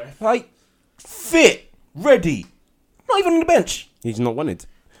Toure. Like, fit, ready, not even on the bench. He's not wanted.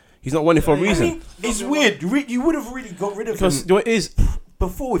 He's not wanted for a reason. I mean, it's weird. You would have really got rid of Because him you know what it is,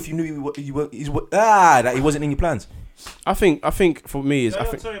 before if you knew that he wasn't in your plans? I think for me is I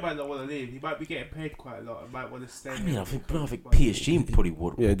think Sorry, might not want to leave. He might be getting paid quite a lot. He might want to stay. I mean, I think PSG probably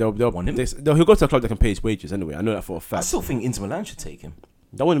would. yeah they'll want him. he'll go to a club that can pay his wages anyway. I know that for a I fact. still think Inter Milan should take him.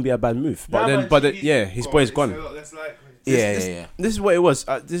 That wouldn't be a bad move. But his boy's gone. This is what it was.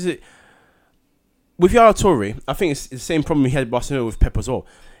 This is with Yaya Toure. I think it's the same problem he had at Barcelona with Pep as well.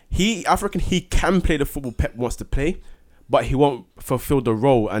 I reckon he can play the football Pep wants to play, but he won't fulfill the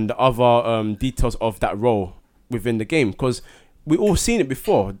role and the other details of that role within the game. Because we all seen it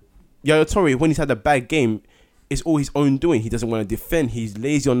before. Yaya Toure, when he's had a bad game, it's all his own doing. He doesn't want to defend. He's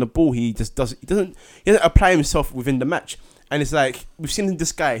lazy on the ball. He just doesn't. He doesn't apply himself within the match. And it's like we've seen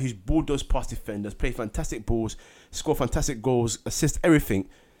this guy who's bulldoze past defenders, play fantastic balls, score fantastic goals, assist everything.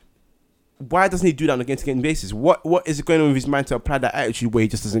 Why doesn't he do that on a game-to-game basis? What is going on with his mind to apply that attitude where he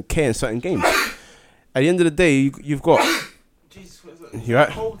just doesn't care in certain games? At the end of the day, you've got. You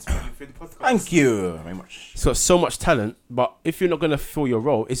right? Thank you very much. He's got so much talent, but if you're not going to fill your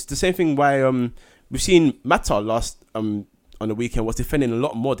role, it's the same thing why we've seen Mata last on the weekend was defending a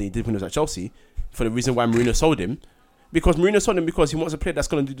lot more than he did when he was at Chelsea for the reason why Mourinho sold him. Because Mourinho sold him because he wants a player that's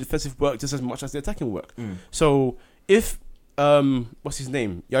going to do defensive work just as much as the attacking work. So if what's his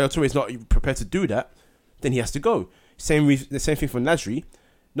name? Yaya Toure is not prepared to do that, then he has to go. The same thing for Nasri.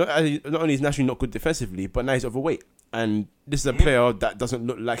 Not only is Nasri not good defensively, but now he's overweight. And this is a player that doesn't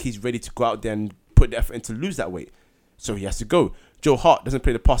look like he's ready to go out there and put the effort in to lose that weight. So he has to go. Joe Hart doesn't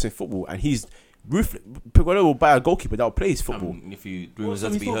play the passing football, and he's ruthless. Piguero will buy a goalkeeper that will play his football. If you rumours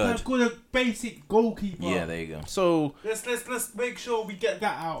are to be heard. Good a basic goalkeeper. Yeah, there you go. So let's make sure we get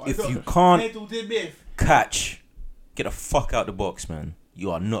that out. If you can't catch, get the fuck out the box, man.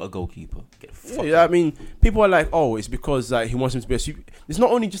 You are not a goalkeeper. Get the fuck out. I mean, people are like, oh, it's because he wants him to be a super. It's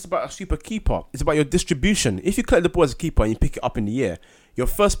not only just about a super keeper. It's about your distribution. If you collect the ball as a keeper and you pick it up in the air, your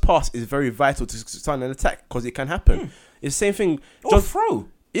first pass is very vital to start an attack because it can happen. It's the same thing. Or throw.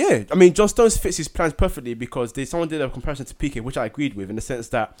 Yeah, I mean, John Stones fits his plans perfectly because someone did a comparison to Piqué, which I agreed with in the sense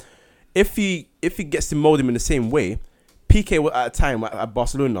that if he gets to mold him in the same way, Piqué at a time at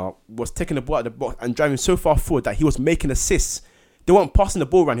Barcelona was taking the ball out of the box and driving so far forward that he was making assists. They weren't passing the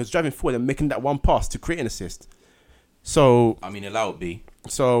ball around. He was driving forward and making that one pass to create an assist. So I mean, allow it be.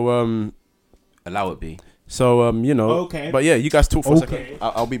 So allow it be. So Okay. But yeah, you guys talk for a second.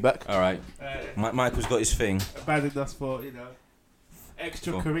 I'll be back. All right. Michael's got his thing. Abandoned us for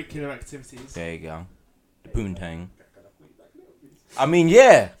extracurricular activities. There you go. The poontang. I mean,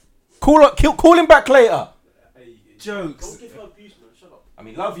 yeah. Call him back later. Jokes. Don't give her abuse, man. Shut up. I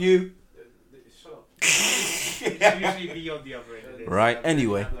mean, love you. Shut up. Usually be on the other end of this. Right.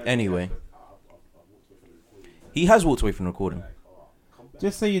 Anyway. He has walked away from the recording.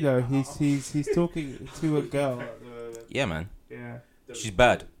 Just so you know, he's talking to a girl. Yeah, man. Yeah. She's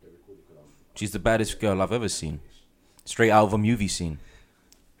bad. She's the baddest girl I've ever seen. Straight out of a movie scene.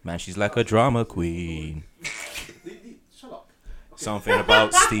 Man, she's like a drama queen. Shut up. Something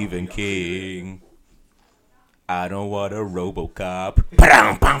about Stephen King. I don't want a RoboCop.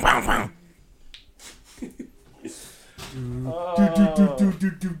 Bang, bang, bang, bang.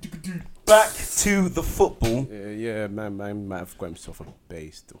 Back to the football. Yeah, man might have got himself a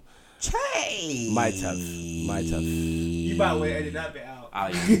base though. Hey. Might have. You might want to edit that bit out.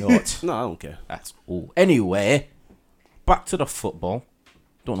 I not. No, I don't care. That's all. Anyway, back to the football.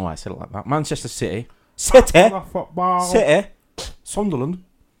 Don't know why I said it like that. Manchester City. City. Sunderland.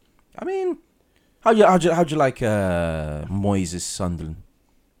 I mean, how'd you like Moyes' Sunderland?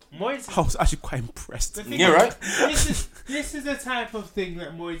 Moyes. I was actually quite impressed. Yeah, right. This is the type of thing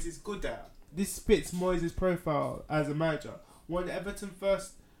that Moyes is good at. This fits Moyes' profile as a manager. When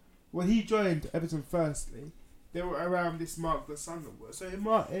he joined Everton firstly, they were around this mark that Sunderland were. So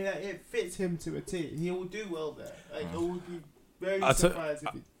it fits him to a T. He will do well there. Like, I would be very surprised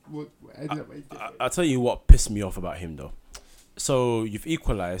if it would end up any different. I'll tell you what pissed me off about him though. So you've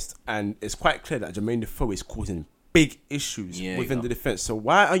equalised, and it's quite clear that Jermaine Defoe is causing big issues within the defence. So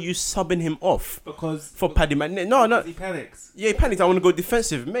why are you subbing him off? For Paddy McNair? No. He panics. Yeah, he panics. I want to go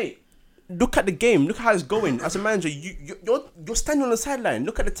defensive, mate. Look at the game. Look how it's going. As a manager, you're standing on the sideline.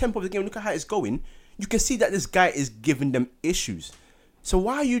 Look at the tempo of the game. Look at how it's going. You can see that this guy is giving them issues. So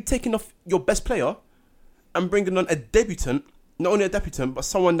why are you taking off your best player and bringing on a debutant? Not only a debutant, but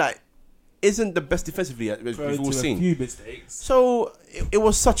someone that isn't the best defensively as we've all seen. A few mistakes. So it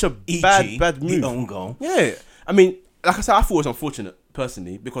was such a bad move. The own goal. Yeah, I mean, like I said, I thought it was unfortunate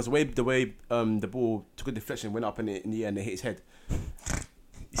personally because the way the ball took a deflection, went up in the air and it hit his head.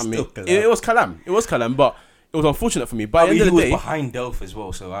 I mean, it was Kalam. But it was unfortunate for me. But at the he end of was the day, behind Delph as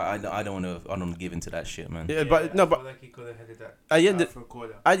well, so I don't want to give into that shit, man. yeah, but no, I but feel like he could have headed that at the end out of, for a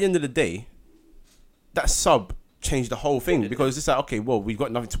corner. at the end of the day, that sub changed the whole thing because it's like, okay, well, we've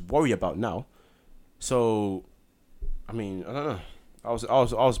got nothing to worry about now. So, I mean, I don't know. I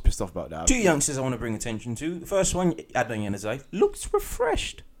was pissed off about that. Two youngsters I want to bring attention to. The first one, Adnan Januzaj, looks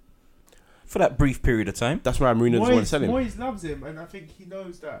refreshed for that brief period of time. That's why Mourinho doesn't want to sell him. Moyes loves him, and I think he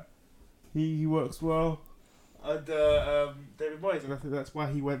knows that he works well under David Moyes, and I think that's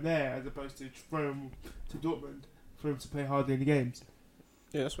why he went there as opposed to throw him to Dortmund for him to play hardly any games.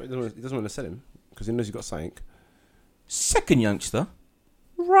 Yeah, that's why he doesn't want to sell him because he knows he's got something. Second youngster,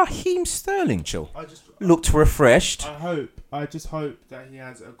 Raheem Sterling, chill. I just Looked refreshed. I just hope that he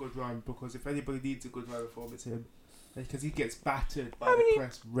has a good run, because if anybody needs a good run of form, it's him. Because he gets battered by the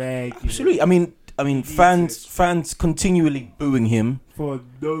press regularly. Absolutely. I mean, needs fans continually booing him for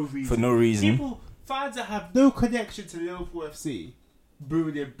no reason. for no reason. Fans that have no connection to Liverpool FC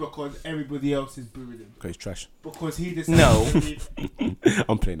booing him because everybody else is booing him. Because he's trash. Because he decided No. to leave,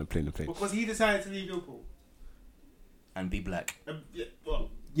 I'm playing. because he decided to leave Liverpool. And be black. Yeah, well,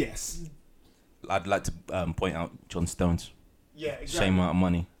 yes. I'd like to point out John Stones. Yeah, exactly. Same amount of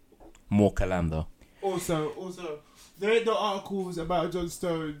money. More Kalam though. Also, there ain't no articles about John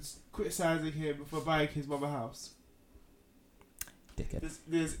Stones criticising him for buying his mother house. Dickhead.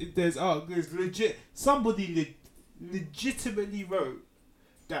 There's somebody legitimately wrote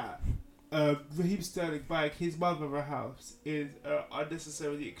that Raheem Sterling buying his mother a house is an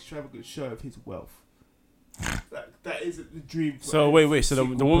unnecessarily extravagant show of his wealth. That isn't the dream. For So every wait. So the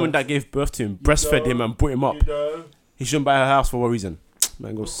single woman that person. gave birth to him breastfed him and brought him up. You know, He shouldn't buy a house for what reason?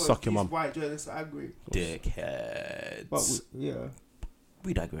 Man, go because suck your these mum. white journalists are angry. Dickheads. But yeah.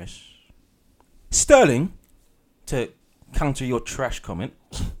 We digress. Sterling, to counter your trash comment,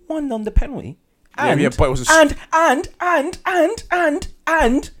 won on the penalty. And but it was and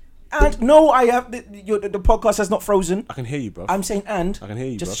no, I have the podcast has not frozen. I can hear you, bro. I'm saying and. I can hear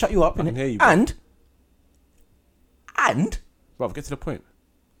you, Just bruv. shut you up. I innit? can hear you, bruv. And Bro, get to the point.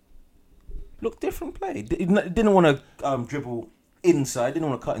 look, different play. Didn't want to dribble inside. Didn't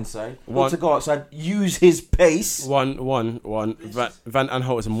want to cut inside. Want to go outside. Use his pace. One. Van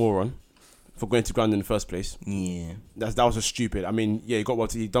Aanholt is a moron for going to ground in the first place. Yeah. That was just stupid. I mean, yeah, he done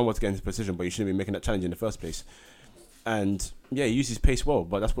well to get into position, but you shouldn't be making that challenge in the first place. And yeah, he used his pace well,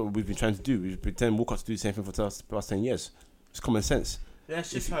 but that's what we've been trying to do. We've been telling Walcott to do the same thing for the past 10 years. It's common sense.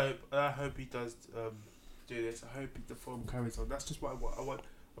 Let's just hope. I hope he does do this. I hope the form carries on. That's just what I want. I want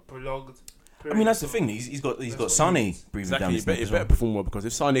a prolonged. I mean, that's the thing. He's got That's Sane what he needs. breathing down Exactly. his He neck as better well. perform well, because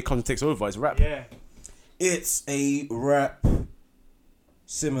if Sane comes and takes over, it's a wrap. Yeah. It's a wrap.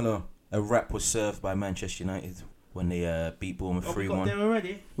 Similar. A wrap was served by Manchester United when they beat Bournemouth Oh, we got 3-1. there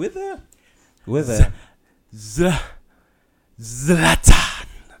already. With her. Zlatan.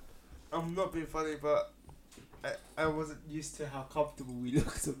 I'm not being funny, but I wasn't used to how comfortable we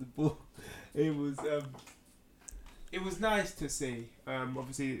looked on the ball. It was nice to see.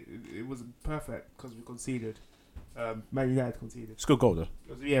 Obviously, it wasn't perfect because we conceded. Man United conceded. It's a good goal, though.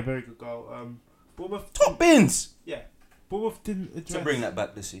 It was, very good goal. Bournemouth. Top bins Bournemouth didn't address. to bring that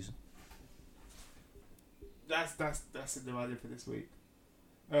back this season. That's in the running for this week.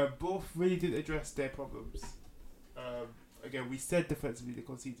 Both really didn't address their problems. Again, we said defensively they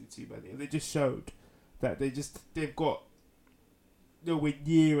conceded too many, and they just showed that they've got nowhere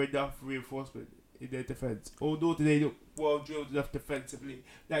near enough reinforcement in their defence. Or nor do they look well drilled enough defensively.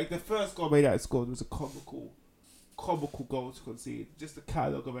 Like the first goal Man United scored was a comical goal to concede. Just a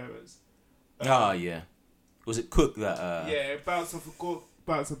catalogue of errors. Yeah. Was it Cook that? Yeah, it bounced off a Cook,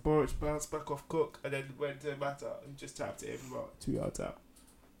 bounced off Boric, bounced back off Cook, and then went to Mata and just tapped it in about 2 yards out.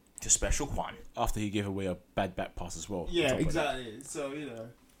 Just special one. After he gave away a bad back pass as well. Yeah, on top of exactly. So, that.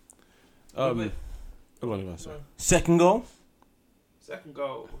 Go on, sorry. Second goal. Second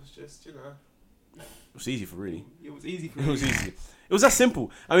goal was just, It was easy for really. it was easy for It was me. easy. It was that simple.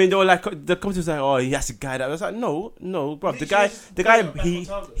 I mean, they were like, the commentators were like, oh, he has to guide that. I was like, no, bro. The guy,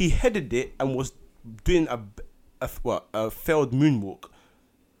 he headed it and was doing a failed moonwalk,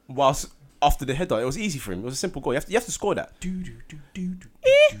 whilst after the header, it was easy for him. It was a simple goal. You have to score that. The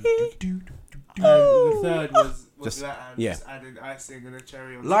third was Just- that and yeah. just added icing and a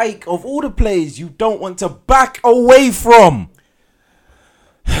cherry on Like, of all the players you don't want to back away from.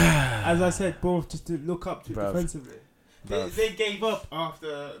 As I said, Bournemouth just didn't look up to Bruv. defensively. They gave up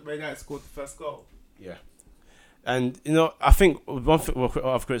after Man United scored the first goal. Yeah. And, I think one thing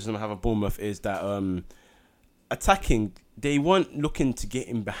of criticism I have of Bournemouth is that attacking, they weren't looking to get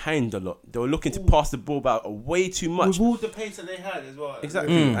in behind a lot. They were looking to pass the ball about way too much. With all the pace that they had as well.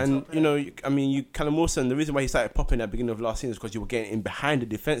 Exactly, and you know, Callum Wilson. The reason why he started popping at the beginning of last season is because you were getting in behind the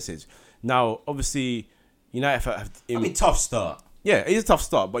defenses. Now, obviously, United have tough start. yeah, it is a tough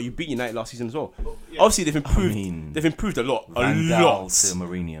start, but you beat United last season as well. Yeah. Obviously, they've improved. They've improved a lot, Van a Gaal lot. to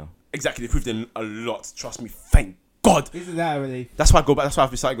Mourinho. Exactly, they've improved a lot. Trust me, thank God. Isn't that a relief? That's why I go back. That's why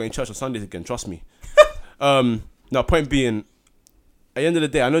I've started going to church on Sundays again. Trust me. Now, point being, at the end of the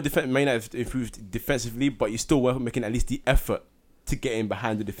day, I know Man United have improved defensively, but you still were making at least the effort to get in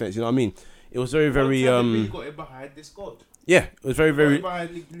behind the defense. You know what I mean? It was very, very. They got it behind. They scored. Yeah, it was very, very. Got it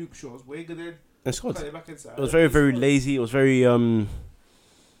behind Luke Shaw's wing and then And scored. cut it back inside. It was very, very lazy. It was very. It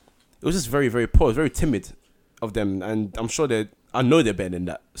was just very, very poor. It was very timid of them, and I'm sure that I know they're better than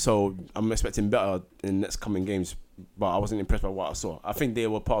that. So I'm expecting better in next coming games. But I wasn't impressed by what I saw. I think they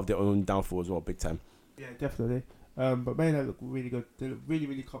were part of their own downfall as well, big time. Yeah, definitely. But Man United looked really good. They looked really,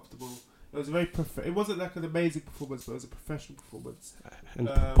 really comfortable. It was a very it wasn't like an amazing performance, but it was a professional performance. And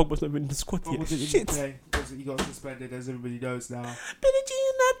Pogba's not even in the squad Pogba yet. didn't Shit. play because he got suspended, as everybody knows now. Billie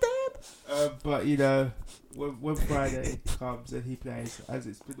Jean not there. But you know, when Friday comes and he plays, as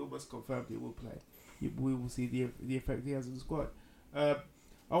it's been almost confirmed he will play, we will see the effect he has on the squad. I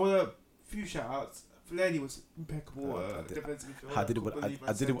want a few shout outs. Fellaini was impeccable defensive midfielder.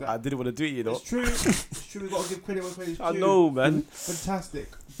 I didn't want to do it, you know. It's true. It's true. We got to give credit where credit's due. I know, man. Fantastic.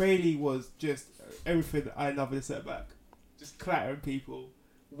 Bailey was just everything that I love in a centre back. Just clattering people,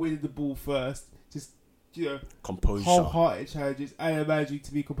 winning the ball first. Just Composure. wholehearted challenges and managing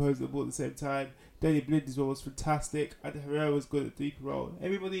to be composed at the ball at the same time. Danny Blind as well was fantastic. And Herrera was good at the deeper role.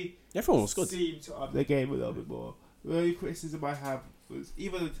 Everyone was good. seemed to up their game a little bit more. The only criticism I have was,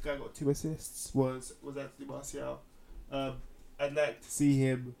 even though the guy got 2 assists, was Anthony Martial. I'd like to see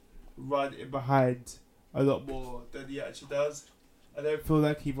him run in behind a lot more than he actually does. I don't feel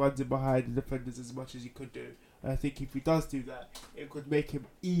like he runs in behind the defenders as much as he could do. And I think if he does do that, it could make him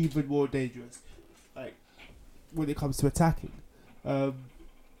even more dangerous, like when it comes to attacking. But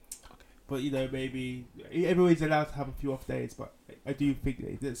maybe everyone's allowed to have a few off days. But I do think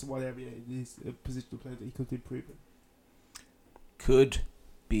that that's one area in his positional play that he could improve in. Could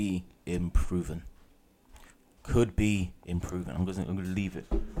be improving. Could be improving. I'm gonna leave it.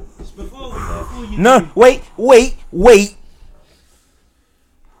 Before you No, do- wait.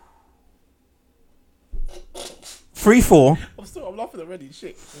 3-4. I'm laughing already.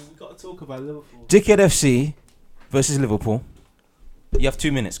 Shit. we've got to talk about Liverpool. Dickhead FC versus Liverpool. You have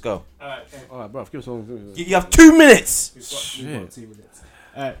 2 minutes. Go. Alright, okay. All right, bro. Give us one. You have 2 minutes. We've got 2 minutes.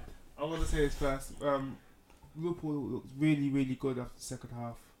 Alright, I want to say this first. Liverpool looked really, really good after the second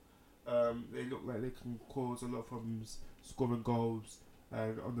half. They look like they can cause a lot of problems, scoring goals,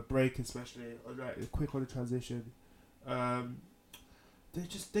 and on the break especially, quick on the transition.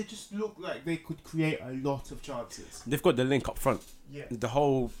 They just look like they could create a lot of chances. They've got the link up front. Yeah. The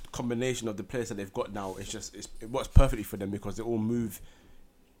whole combination of the players that they've got now, it works perfectly for them because they all move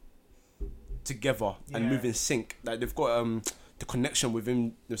together and move in sync. Like they've got the connection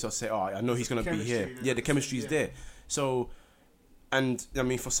within themselves. Say, I know he's gonna be here. Yeah, the chemistry's there. So, and I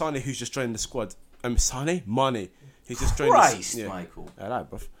mean for Sane, who's just joined the squad. Mane, he's just joined. Christ, Yeah. Michael. I like,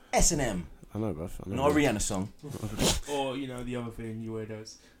 bruv. S&M. I know, bruv. Not a Rihanna song. Or the other thing, you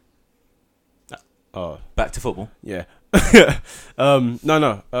weirdos. Oh, Back to football. yeah.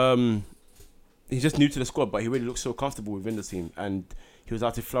 He's just new to the squad, but he really looks so comfortable within the team, and he was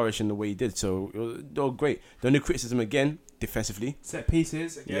out to flourish in the way he did. So they were great. The only criticism again, defensively. Set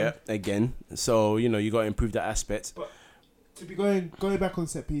pieces again. Yeah, again. So you got to improve that aspect. To be going back on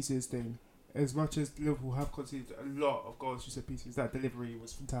set pieces thing, as much as Liverpool have conceded a lot of goals through set pieces, that delivery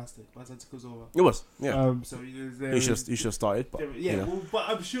was fantastic by Santi Cazorla. It was, yeah. So you should have started, but but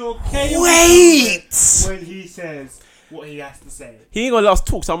I'm sure. Wait! When he says what he has to say. he ain't gonna let us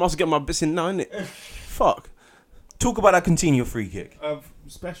talk, so I must get my bits in now, innit? Fuck. Talk about that Coutinho free kick.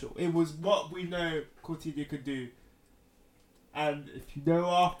 Special. It was what we know Coutinho could do. And if you know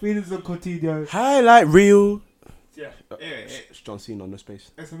our feelings on Coutinho, Highlight reel. it's John Cena on the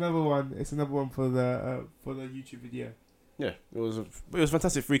space. another one. It's another one for the YouTube video. Yeah, it was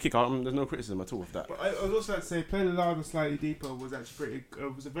fantastic free kick. There's no criticism at all of that. But I was also like to say playing Lallana slightly deeper was actually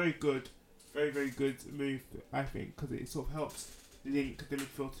was a very good, very very good move. I think because it sort of helps link the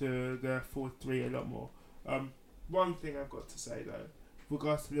midfield to the 4-3 a lot more. One thing I've got to say though, with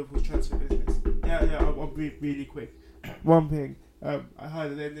regards to Liverpool's transfer business. I'll be really quick. One thing, I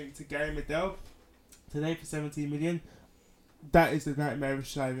heard that they're linked to Gary Medel today for 17 million. That is a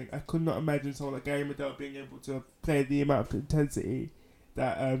nightmarish signing. I could not imagine someone like Gary Medel being able to play the amount of intensity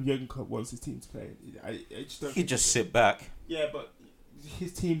that Jurgen Klopp wants his team to play. I just don't. He just sit back. Yeah, but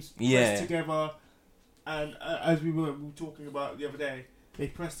his teams Yeah. press together, and as we were talking about the other day, they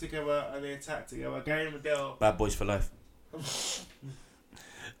press together and they attack together. Gary Medel. Bad boys for life.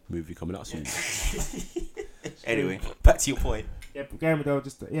 Movie coming out soon. Anyway, back to your point. Yeah, but Gary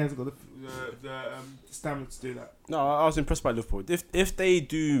Medel he hasn't got the stamina to do that. No, I was impressed by Liverpool. If they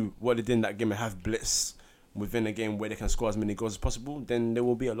do what they did in that game and have blitz within a game where they can score as many goals as possible, then there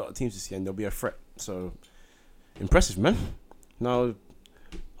will be a lot of teams this year and there'll be a threat. So, impressive, man. Now,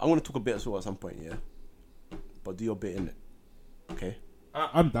 I'm going to talk a bit as well at some point, yeah? But do your bit in it, okay?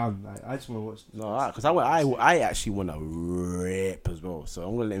 I'm done. Like, I just want to watch. No, because I actually want to rip as well. So,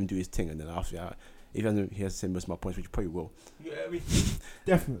 I'm going to let him do his thing, and then after that, if he has to say most of my points, which he probably will. Yeah, I mean,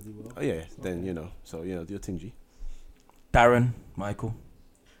 definitely will. Oh, yeah, then, you know. So, do your thing, G. Darren, Michael,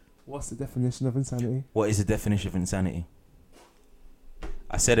 What's the definition of insanity? what is the definition of insanity?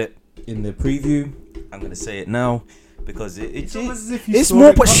 I said it in the preview. I'm going to say it now because It's almost as if you it's saw more.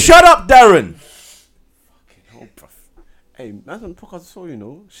 it But coming. shut up, Darren. Oh, bruv. Hey, that's on the podcast,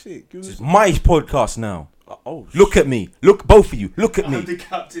 so, shit. Give This is us, my podcast now. oh, Look at me. Look, both of you. Look at I'm me. the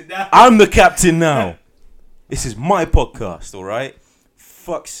captain now. I'm the captain now. This is my podcast, all right?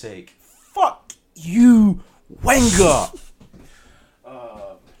 Fuck's sake. Fuck you, Wenger.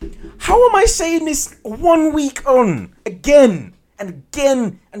 How am I saying this 1 week on? Again and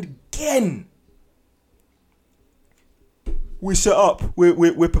again and again. We're set up.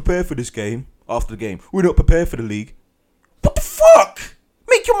 We're prepared for this game. After the game. We're not prepared for the league. What the fuck?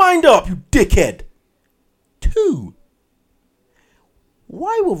 Make your mind up, you dickhead. 2.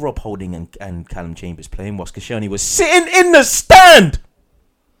 Why were Rob Holding and Callum Chambers playing whilst Koscielny was sitting in the stand?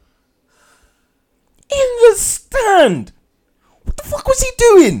 In the stand. What the fuck was he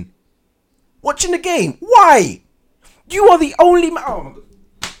doing? Watching the game. Why? You are the only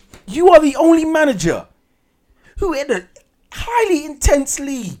you are the only manager who in a highly intense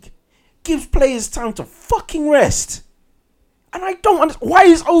league gives players time to fucking rest. And I don't understand. Why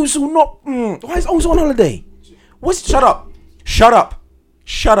is Ozil not? Why is Ozil on holiday? Shut up. Shut up.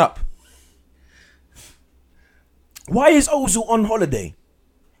 Shut up. Why is Ozil on holiday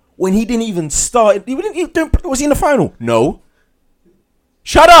when he didn't even start? Was he in the final? No.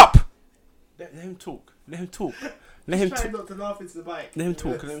 Shut up. let him talk. Let him talk. Let him Try talk. not to laugh into the mic. Let him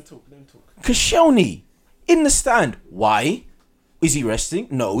talk. Let him talk. Let him talk. Koscielny in the stand. Why? Is he resting?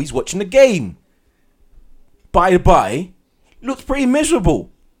 No, he's watching the game. By the by, looks pretty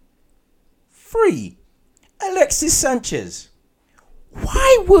miserable. 3. Alexis Sanchez.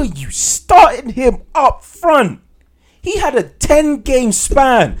 Why were you starting him up front? He had a 10-game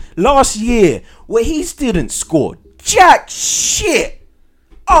span last year where he didn't score jack shit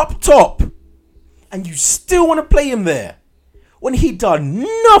up top. And you still want to play him there when he done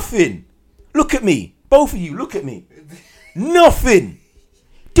nothing. Look at me. Both of you, look at me. Nothing.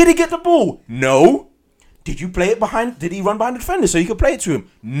 Did he get the ball? No. Did you play it behind? Did he run behind the defender so you could play it to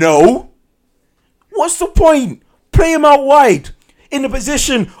him? No. What's the point? Play him out wide in the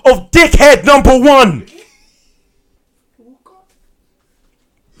position of dickhead number 1. Oh God.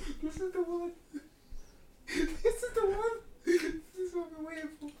 This is the one. This is the one. This is what we're waiting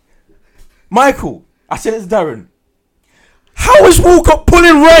for. Michael, I said it to Darren. How is Walcott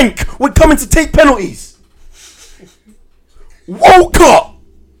pulling rank when coming to take penalties? Walcott!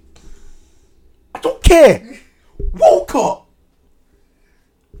 I don't care. Walcott!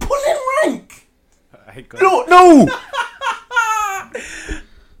 Pulling rank! I hate God. No!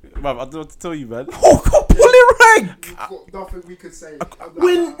 Bruv, I don't know what to tell you, man. Walcott pulling rank! We've got nothing we could say.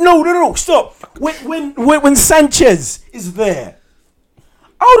 No, stop. When Sanchez is there,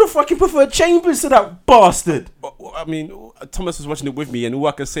 I would have fucking preferred Chambers to that bastard. I mean, Thomas was watching it with me, and all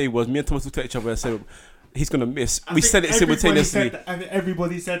I could say was me and Thomas looked at each other and said, he's going to miss. We said it simultaneously.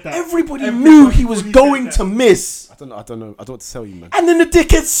 Everybody said that. Everybody knew he was going to miss. I don't know. I don't know what to tell you, man. And then the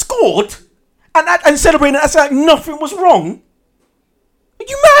dickhead scored and celebrating it as like nothing was wrong. Are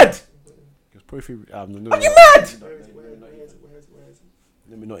you mad? It's probably no, Are you mad? Where is it?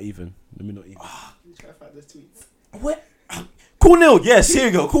 Let me not even. You try to find the tweets. What? Cool nil. Yes, here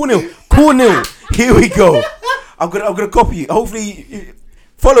we go. Cool nil. Here we go. I'm gonna copy you. Hopefully,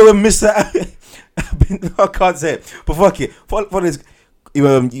 follow him, Mr. I can't say it, but fuck it. Follow this.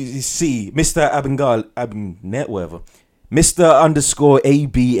 You see, Mr. Abinnet, whatever. Mr.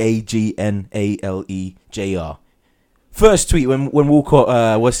 _ABAGNALEJR. First tweet when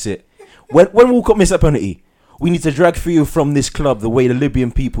Walcott. What's it? When Walcott missed that penalty. We need to drag Theo from this club the way the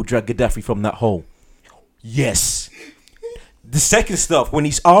Libyan people drag Gaddafi from that hole. Yes. The second stuff,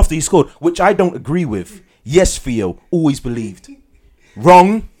 after he scored, which I don't agree with. Yes, Theo, always believed.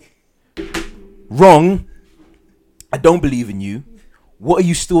 Wrong. Wrong. I don't believe in you. What are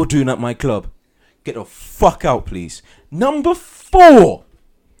you still doing at my club? Get the fuck out, please. Number 4.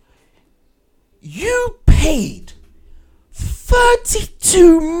 You paid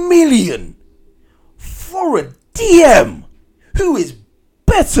 32 million for a DM who is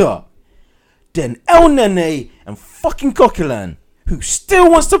better than El Nene and fucking Coquelin, who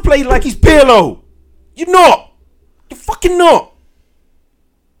still wants to play like he's Pirlo. You're not. You're fucking not.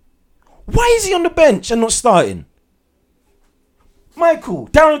 Why is he on the bench and not starting? Michael,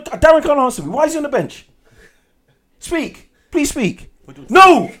 Darren can't answer me. Why is he on the bench? Speak. Please speak.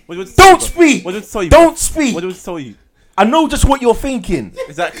 No! Don't speak! What do you want to tell you? Don't speak! What do you want to tell you? I know just what you're thinking.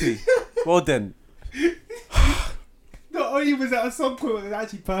 Exactly. Well then. Not only was that at some point it was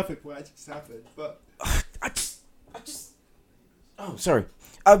actually perfect what actually just happened, but I just. Oh, sorry.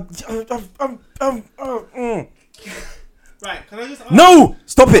 right, can I just ask? No!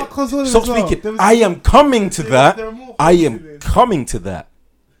 Stop it! Cazorla Stop as well. speaking. There was- I am coming to there that. are more I things to am this. coming to that.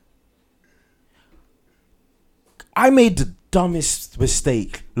 I made the dumbest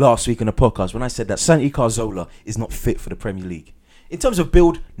mistake last week on the podcast when I said that Santi Cazorla is not fit for the Premier League. In terms of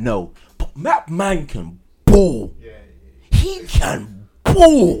build, no. But that man can ball. Yeah. He can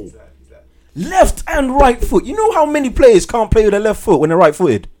ball. Exactly. Left and right foot. You know how many players can't play with their left foot when they're right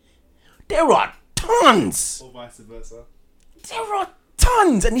footed? There are tons. Or vice versa. There are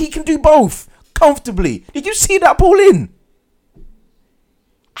tons. And he can do both comfortably. Did you see that ball in?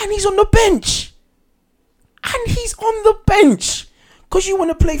 And he's on the bench. And he's on the bench. Because you want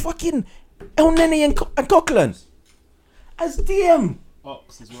to play fucking El Nene and Coquelin as DM.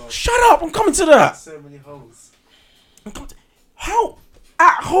 Ox as well. Shut up. I'm coming to that. So many holes. How?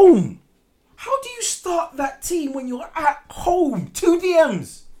 At home. How do you start that team when you're at home? 2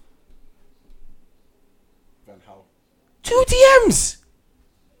 DMs. Van Hal. 2 DMs.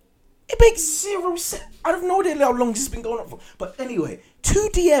 It makes 0 sense. I have no idea how long this has been going on for. But anyway, 2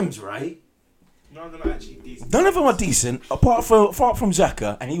 DMs, right? None of them are actually decent. None of them are decent, apart from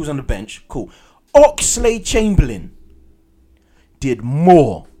Xhaka, and he was on the bench. Cool. Oxlade-Chamberlain did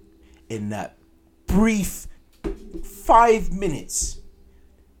more in that brief 5 minutes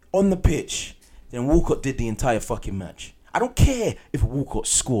on the pitch than Walcott did the entire fucking match. I don't care if Walcott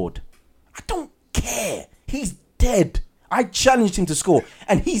scored. I don't care. He's dead. I challenged him to score,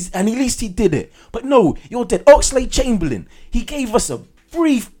 and at least he did it. But no, you're dead. Oxlade-Chamberlain, he gave us a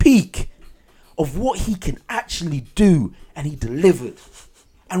brief peek of what he can actually do, and he delivered.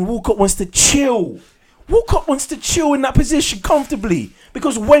 And Walcott wants to chill. Walcott wants to chill in that position comfortably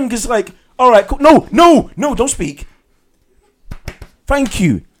because Wenger's like, all right, cool. No, don't speak. Thank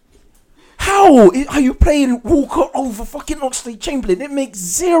you. How are you playing Walcott over fucking Oxlade-Chamberlain? It makes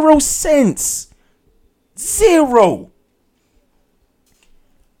 0 sense. 0.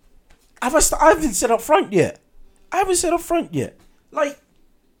 I haven't said up front yet. Like,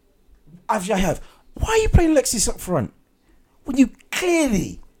 I have. Why are you playing Alexis up front when you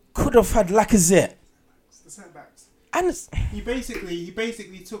clearly could have had Lacazette? The centre backs. And it's, He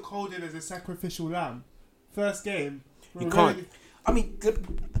basically took Holding as a sacrificial lamb. First game. You can't. I mean,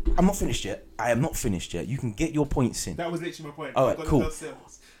 I'm not finished yet. I am not finished yet. You can get your points in. That was literally my point. All I right, got cool. the first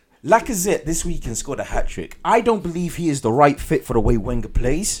sales. Lacazette this weekend scored a hat-trick. I don't believe he is the right fit for the way Wenger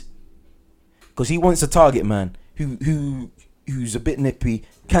plays, because he wants a target man who's a bit nippy,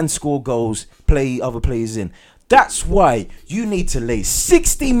 can score goals, play other players in. That's why you need to lay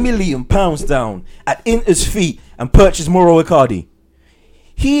 £60 million down at Inter's feet and purchase Mauro Icardi.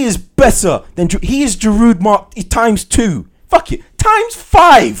 He is better than he is Giroud Mark times 2. Fuck it, times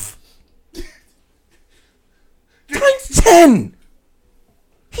 5, times 10.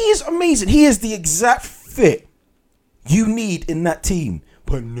 He is amazing. He is the exact fit you need in that team.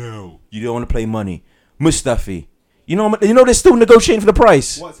 But no, you don't want to play money. Mustafi. You know they're still negotiating for the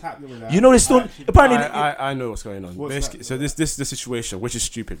price. What's happening with that? You know they're still apparently. I know what's going on. What's Basically, that? so this is the situation, which is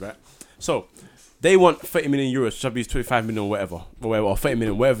stupid, right? So they want 30 million euros, which I believe is 25 million or whatever, or 30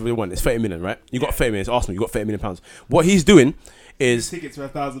 million, whatever they want. It's 30 million, right? You got 30 million. It's Arsenal. You got 30 million pounds. What he's doing is Tickets for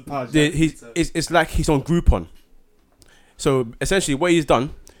 £1,000. it's like he's on Groupon. So essentially, what he's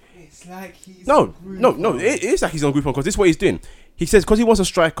done. It's like he's No. It is like he's on Groupon because this is what he's doing. He says because he wants a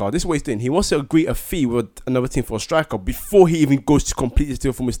striker. This is what he's doing. He wants to agree a fee with another team for a striker before he even goes to completely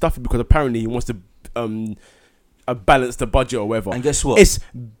steal from Mustafi, because apparently he wants to balance the budget or whatever. And guess what? It's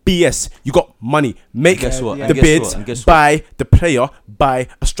BS. You got money. Make Guess what? the And guess bids. what? And guess what? Buy the player. Buy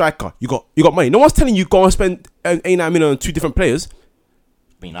a striker. You got money. No one's telling you go and spend 89 million on 2 different players.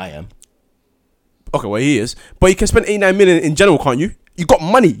 I mean, I am. Okay, well he is, but you can spend 89 million in general, can't you? You got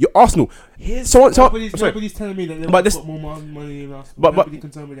money. You're Arsenal. Here's Nobody's telling me that they've But this- got more money than us. but- Nobody can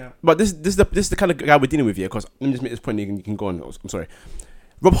tell me that. But this is the kind of guy we're dealing with here. Because let me just make this point. You can go on. I'm sorry.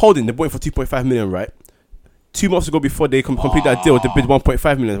 Rob Holding, they bought him for 2.5 million, right? 2 months ago, before they complete that deal, they bid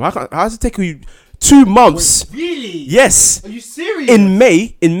 1.5 million. How does it take you 2 months? Wait, really? Yes. Are you serious? In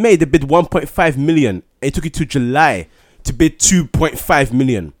May, they bid 1.5 million. It took you to July to bid 2.5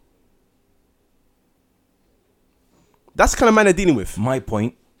 million. That's the kind of man they're dealing with. my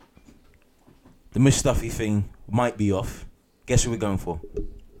point. The Mustafi thing might be off. Guess who we're going for?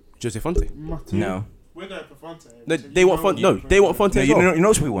 Jose Fonte. Matu. No. We're going for Fonte. No, they want Fonte. No, they want Fonte No, as you well. know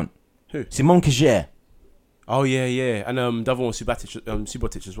what we want? Who? Simon Kjaer. Oh yeah, and the other one was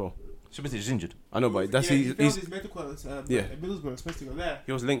Subotic as well. Subotic is injured. I know, but that's he failed he's his medical yeah. at Middlesbrough. Supposed to go there.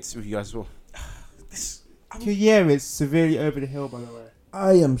 he was linked with you guys as well. Kjaer is severely over the hill, by the way.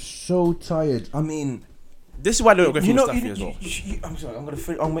 I am so tired. I mean, This is why they don't go for you know, Mustafi as well. I'm sorry.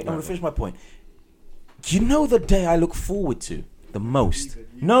 I'm gonna finish my point. You know the day I look forward to the most.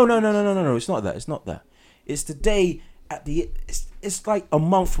 No. It's not that. It's not that. It's the day at the. It's like a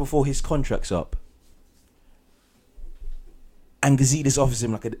month before his contract's up. And Gazidis offers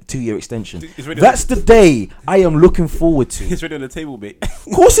him like a 2-year extension. It's really That's the day I am looking forward to. It's ready on the table, mate.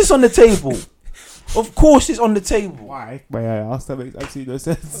 Of course, it's on the table. Of course, it's on the table. Why? May I ask? That makes absolutely no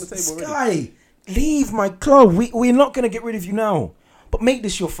sense. Sky, leave my club. We're not gonna get rid of you now. But make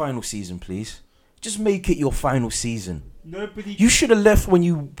this your final season, please. Just make it your final season. Nobody. You should have left when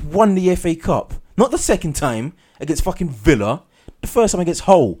you won the FA Cup. Not the second time against fucking Villa. The first time against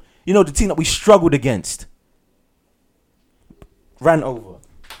Hull. You know, the team that we struggled against. Ran over.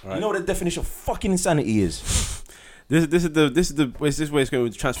 Right. You know what the definition of fucking insanity is? This is where it's going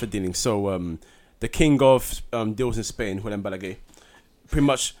with transfer dealing. So the king of deals in Spain, Julian Balaguer, pretty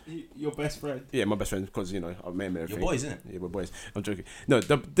much. Your best friend. Yeah, my best friend, because I've met him and everything. Your boys, isn't it? Yeah, we're boys. I'm joking. No,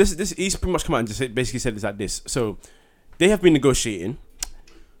 this he's pretty much come out and just basically said it's like this. So they have been negotiating.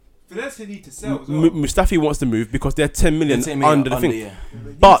 Valencia need to sell as well. Mustafi wants to move because they're 10 million, 10 million under the thing.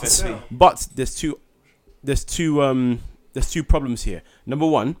 yeah. But there's two problems here. Number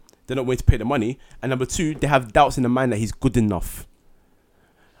one, they're not willing to pay the money, and number two, they have doubts in the mind that he's good enough.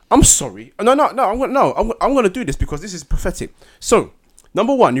 I'm sorry. No. I'm gonna do this because this is pathetic. So,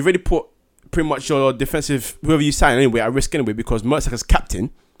 number one, you already put pretty much your defensive whoever you sign anyway at risk anyway because Mertesacker's captain.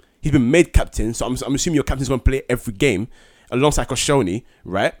 He's been made captain, so I'm assuming your captain's gonna play every game alongside Koscielny,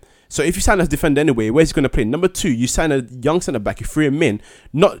 right? So if you sign as defender anyway, where's he gonna play? Number two, you sign a young centre back, you threw him in,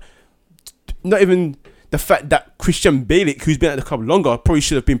 not even. The fact that Christian Bale, who's been at the club longer, probably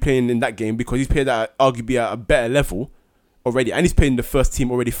should have been playing in that game because he's played at arguably at a better level already, and he's playing the first team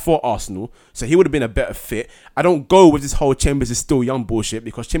already for Arsenal, so he would have been a better fit. I don't go with this whole Chambers is still young bullshit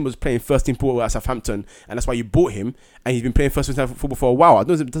because Chambers was playing first team football at Southampton, and that's why you bought him, and he's been playing first team football for a while. It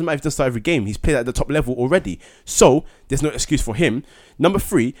doesn't matter if he doesn't start every game. He's played at the top level already, so there's no excuse for him. Number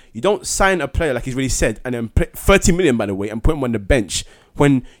three, you don't sign a player like he's really said, and then pay 30 million by the way, and put him on the bench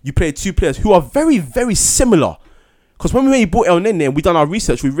when you play two players who are very, very similar. Because when we bought El Nene and we done our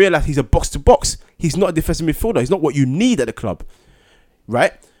research, we realised he's a box-to-box. He's not a defensive midfielder. He's not what you need at the club.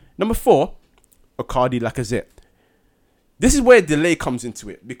 Right? Number four, Icardi, Lacazette. This is where delay comes into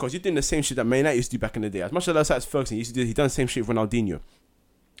it. Because you're doing the same shit that Man United used to do back in the day. As much as Ferguson used to do, he done the same shit with Ronaldinho.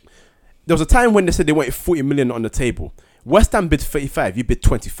 There was a time when they said they wanted 40 million on the table. West Ham bid 35, you bid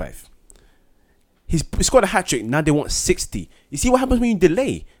 25. He's scored a hat-trick, now they want 60. You see what happens when you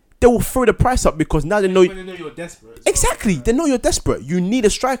delay? They will throw the price up because now they know... When they know you're desperate. So Exactly, they know you're desperate. You need a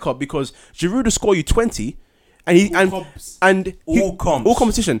striker because Giroud will score you 20 and All comps. all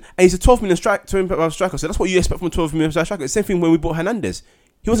competition. And he's a 12 million striker, so that's what you expect from a 12 million striker. It's the same thing when we bought Hernandez.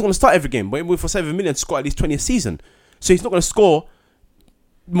 He wasn't going to start every game, but he went for 7 million to score at least 20 a season. So he's not going to score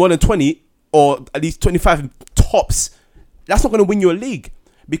more than 20 or at least 25 tops. That's not going to win you a league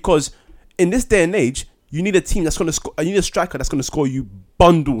because in this day and age, you need a team that's going to score. You need a striker that's going to score you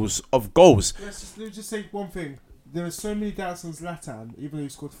bundles of goals. Let's just say one thing. There are so many doubts on Zlatan, even though he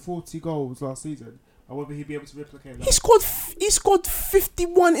scored 40 goals last season. And whether he'd be able to replicate that. He scored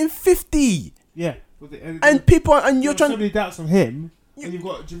 51 in 50. Yeah. And people and you're there are trying. so many doubts on him. And you've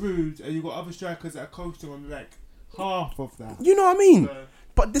got Giroud and you've got other strikers that are coasting on like half of that. You know what I mean? So,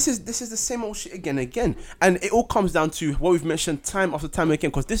 But this is the same old shit again and again. And it all comes down to what we've mentioned time after time again,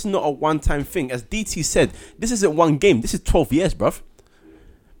 because this is not a one-time thing. As DT said, this isn't one game. This is 12 years, bruv.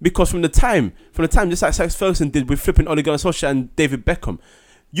 Because from the time, just like Alex Ferguson did with flipping Ole Gunnar Solskjaer and David Beckham,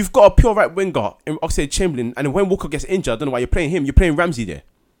 you've got a pure right winger in Oxlade-Chamberlain, and when Walker gets injured, I don't know why you're playing him. You're playing Ramsey there.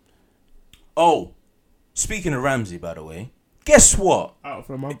 Oh, speaking of Ramsey, by the way, guess what? out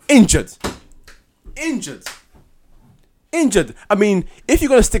for a month. Injured. Injured. I mean, if you're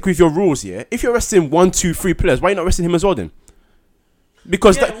gonna stick with your rules, yeah. If you're resting 1, 2, 3 players, why are you not resting him as well then?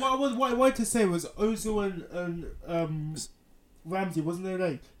 Because Yeah, that, what I wanted to say was Ozil and Ramsey, wasn't they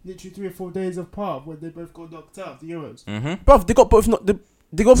like literally 3 or 4 days apart when they both got knocked out of the Euros? Mm-hmm. bruv, they got both not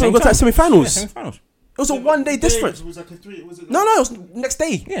they got both got to semi-finals. Yeah, semi-finals. It was a 1 day difference. It was like a 3. Was it No, it was next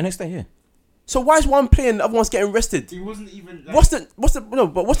day. Yeah, next day. Yeah. So why is one playing and the other one's getting rested? It wasn't even. Like, What's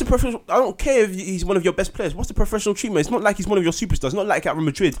the professional? I don't care if he's one of your best players. What's the professional treatment? It's not like he's one of your superstars. It's not like at Real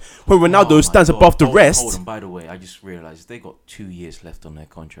Madrid when Ronaldo Oh my stands God. above the Hold rest. on. By the way, I just realised they got 2 years left on their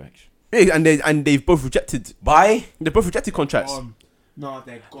contracts. Yeah, and they've both rejected. Bye. They both rejected contracts. gone. No,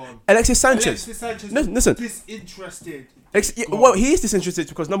 they're gone. Alexis Sanchez. Alexis Sanchez No, listen. disinterested. Well, he is disinterested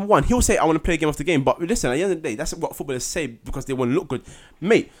because number one, he'll say I want to play a game after game. But listen, at the end of the day, that's what footballers say because they want to look good,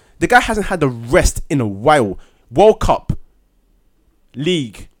 mate. The guy hasn't had a rest in a while. World Cup,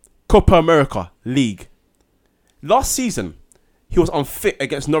 League, Copa America, League. Last season, he was unfit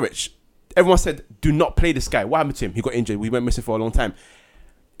against Norwich. Everyone said, "Do not play this guy." What happened to him? He got injured. We went missing for a long time.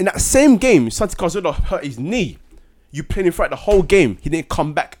 In that same game, Santi Cazorla hurt his knee. You played him throughout the whole game. He didn't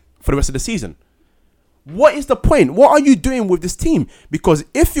come back for the rest of the season. What is the point? What are you doing with this team? Because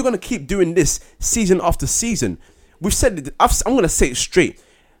if you're going to keep doing this season after season, we've said it, I'm going to say it straight.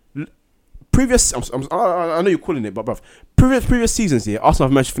 I know you're calling it, but bruv, previous seasons here, Arsenal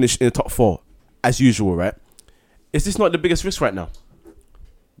have managed to finish in the top 4 as usual, right? Is this not the biggest risk right now?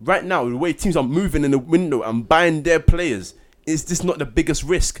 Right now, the way teams are moving in the window and buying their players, is this not the biggest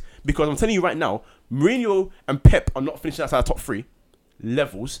risk? Because I'm telling you right now, Mourinho and Pep are not finishing outside the top 3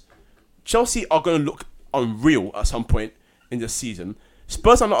 levels. Chelsea are going to look unreal at some point in the season.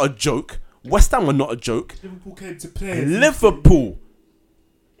 Spurs are not a joke. West Ham are not a joke. Liverpool came to play. Liverpool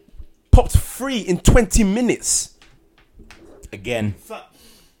popped 3 in 20 minutes. Again.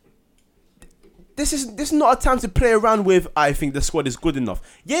 This is not a time to play around with. I think the squad is good enough.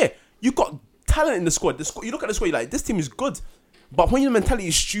 Yeah, you got talent in the squad. You look at the squad, you're like, this team is good. But when your mentality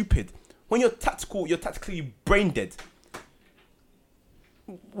is stupid, when you're tactically brain dead,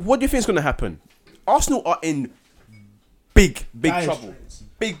 what do you think is going to happen? Arsenal are in big trouble.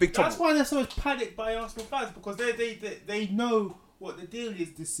 Big trouble. That's why they're so panicked by Arsenal fans, because they know what the deal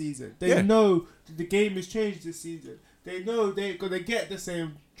is this season. They know that the game has changed this season. They know they're going to get the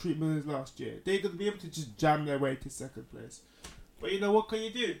same treatment as last year. They're going to be able to just jam their way to second place. But you know, what can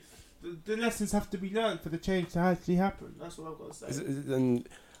you do? The lessons have to be learned for the change to actually happen. That's what I've got to say.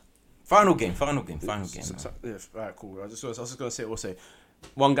 Final game. Yeah, alright, cool. I was just going to say,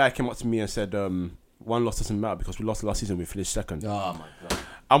 one guy came up to me and said, one loss doesn't matter because we lost last season, we finished second. Oh my God.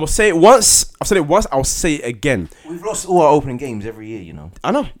 I will say it once. I've said it once. I'll say it again. We've lost all our opening games every year, you know.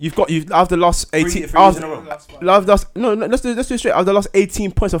 I know you've after the last 18. Three years in a row. Let's do it straight. After the last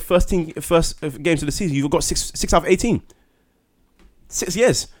 18 points of first games of the season, you've got 6 out of 18. 6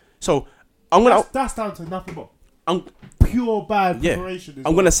 years. So That's down to nothing but pure bad preparation.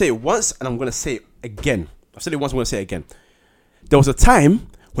 I'm gonna say it once and I'm gonna say it again. I've said it once. I'm gonna say it again. There was a time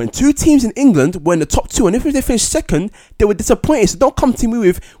when 2 teams in England were in the top 2, and if they finished second, they were disappointed. So don't come to me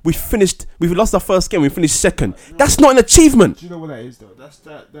with we've lost our first game, we finished second. That's not an achievement. Do you know what that is though?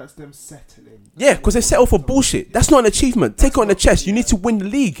 That's them settling. Yeah, because they settle for bullshit. That's not an achievement. Take it on the chest. You need to win the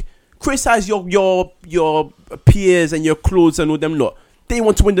league. Criticize your peers and your clothes and all them lot. They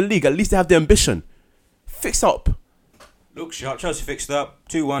want to win the league. At least they have the ambition. Fix up. Look sharp. Chelsea fixed up.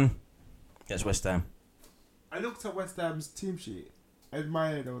 2-1. That's West Ham. I looked at West Ham's team sheet. In my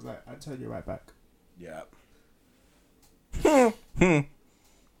head, I was like, I'll turn you right back. Yeah.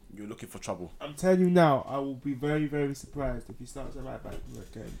 You're looking for trouble. I'm telling you now, I will be very, very surprised if he starts at right back in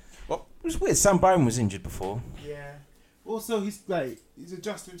that game. Well, it was weird. Sam Byron was injured before. Yeah. Also, he's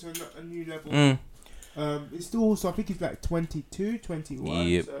adjusting to a new level. Mm. It's still also, I think he's like 22, 21.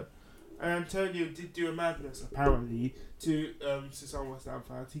 Yep. So, and Antonio did do a madness apparently to some West Ham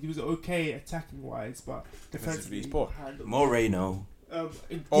fans. He was okay attacking wise, but defensively he's poor. Moreno.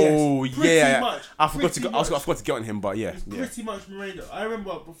 Much. I forgot to get on him, but yeah. Pretty much Moreno. I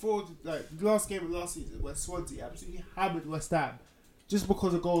remember before the last game of last season where Swansea absolutely hammered West Ham just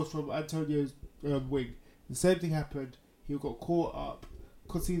because of goals from Antonio's wing. The same thing happened. He got caught up,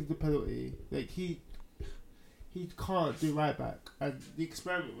 conceded the penalty. Like he can't do right back, and the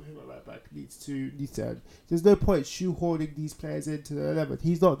experiment with him at right back needs to end. There's no point shoehorning these players into the 11.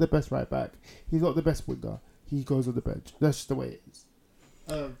 He's not the best right back. He's not the best winger. He goes on the bench. That's just the way it is.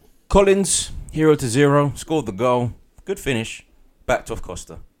 Collins, 0-0, scored the goal. Good finish. Backed off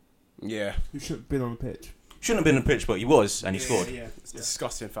Costa. Yeah. Who should have been on the pitch. Shouldn't have been on the pitch, but he was, and he scored. It's a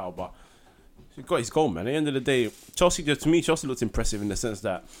disgusting foul, but he got his goal, man. At the end of the day, Chelsea looked impressive in the sense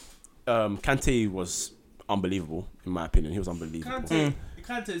that Kante was unbelievable in my opinion. He was unbelievable.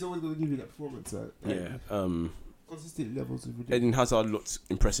 Kante is always going to give you that performance. Yeah. Consistent levels of ridiculous. Eden Hazard looked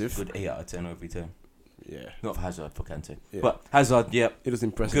impressive. Good 8 out of 10 every time. Yeah. Not for Hazard, for Kante. Yeah. But Hazard, yeah, It was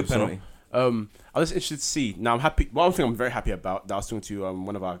impressive. good penalty. So, I was interested to see. Now I'm happy. One thing I'm very happy about that I was talking to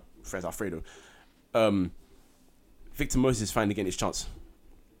one of our friends, Alfredo. Victor Moses is finally getting his chance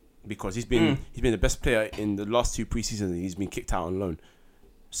because he's been the best player in the last 2 preseasons. He's been kicked out on loan.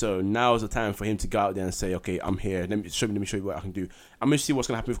 So now is the time for him to go out there and say, "Okay, I'm here. Let me show you what I can do." I'm going to see what's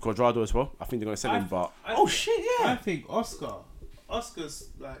going to happen with Cuadrado as well. I think they're going to sell him, but I think Oscar's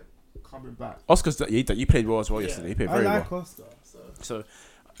like coming back. Oscar's he played well as well yesterday. He played very I like well. Oscar. So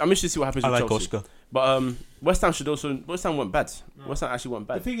I'm interested to see what happens with Chelsea. But West Ham weren't bad. No. West Ham actually weren't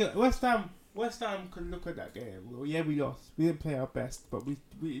The bad. thing is, West Ham can look at that game. Well, yeah, we lost. We didn't play our best, but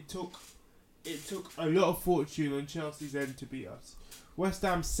it took a lot of fortune on Chelsea's end to beat us. West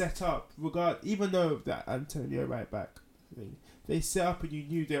Ham set up, even though that Antonio right back thing, they set up and you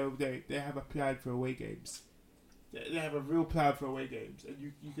knew they have a plan for away games. They have a real plan for away games, and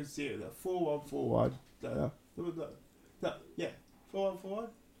you can see it. 4-1-4-1. Yeah, 4-1-4-1.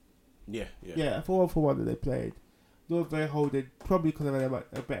 Yeah. Yeah, 4-1-4-1 that they played. Not very holding. Probably could have had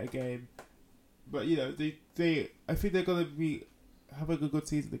a better game, but you know I think they're gonna be having a good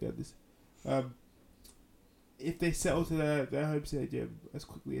season again. If they settle to their home stadium as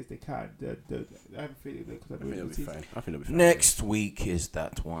quickly as they can, then I have a feeling they could have a really good season. I think they'll be fine. Next week is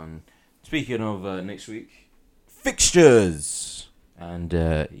that one. Speaking of next week, fixtures. And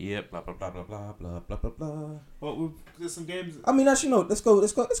blah blah blah blah blah blah blah blah blah. Well, there's some games. I mean, actually, no. Let's go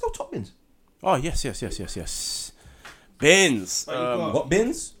top bins. Oh yes. Bins. What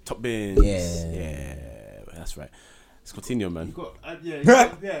bins? Top bins. Yeah. That's right. It's Coutinho, man. You got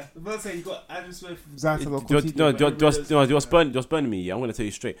yeah. I'm about to say you got Adam Smith, Zlatan, or Coutinho. It was burning me. Yeah, I'm gonna tell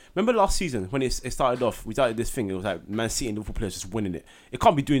you straight. Remember last season when it started off? We started this thing. It was like Man City and Liverpool players just winning it. It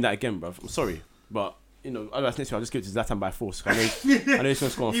can't be doing that again, bruv. I'm sorry, but you know, otherwise next year I'll just give it to Zlatan by force. I know he's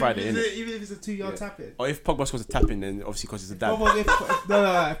gonna score on Friday, innit? Even if it's a 2-yard tap in. Or if Pogba scores a tap in, then obviously because it's a dad. If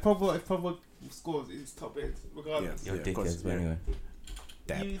Pogba scores, it's top end regardless. You're of course, dickheads, but anyway.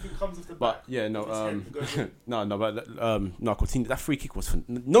 Dab. Even if it comes off the back. But yeah, no, Coutinho. That free kick was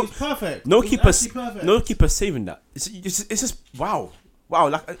It's perfect. No It's keeper, absolutely perfect. no keeper saving that. It's just wow.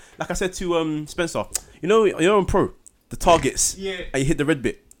 Like I said to Spencer, you're on pro, the targets, Yeah. and you hit the red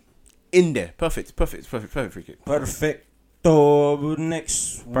bit in there. Perfect free kick. Perfecto.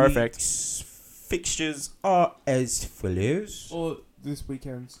 Next Perfect. week's fixtures are as follows. Or this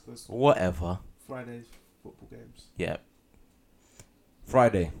weekend's Whatever. Friday's football games. Yeah.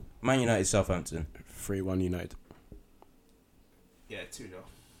 Friday, Man United, Southampton. 3-1 United. Yeah, 2-0.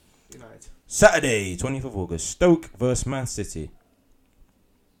 United. Saturday, 20th of August, Stoke versus Man City.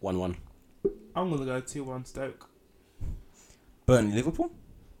 1-1. I'm going to go 2-1 Stoke. Burnley, Liverpool.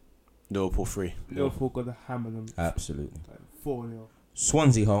 Liverpool 3. Liverpool got to hammer them. Absolutely. 4-0.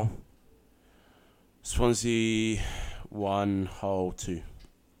 Swansea, Hull. Swansea 1, Hull 2.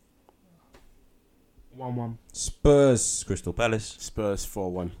 1-1. Spurs, Crystal Palace. Spurs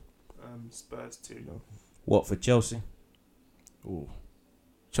 4-1. Spurs 2-0. Watford, Chelsea. Ooh.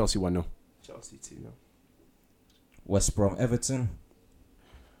 Chelsea 1-0. Chelsea 2-0. West Brom, Everton.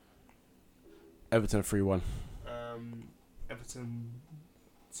 Everton 3-1. Everton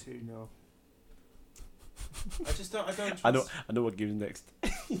 2-0. I don't trust. I know what game's next. I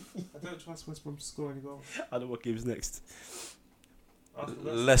don't trust West Brom to score any goals. I know what game's next.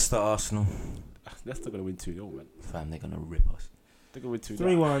 Leicester, Arsenal. Leicester gonna win 2-0, man. Fam, they're going to rip us. They're gonna win 2-0.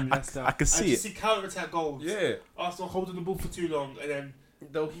 3-1 Leicester. I can see it. see counter-attack goals. Yeah. Arsenal holding the ball for too long, and then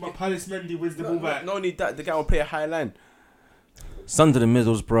They'll Palace Mendy wins the ball back. Not only that, the guy will play a high line. Sunderland,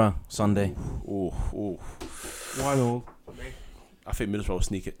 Middlesbrough, Sunday. Ooh. 1-0 for me. I think Middlesbrough will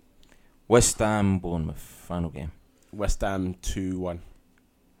sneak it. West Ham, Bournemouth, final game. West Ham 2-1.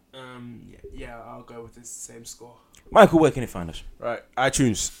 Yeah, I'll go with this same score. Michael, where can you find us? Right,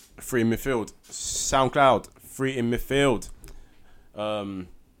 iTunes, free in midfield. SoundCloud, free in midfield.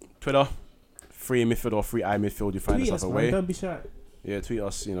 Twitter, free in midfield or free midfield. You find Tweet us us, either man. way. Don't be shy. Yeah, tweet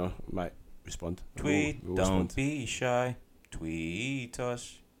us. Might respond. Tweet, We'll don't respond. be shy. Tweet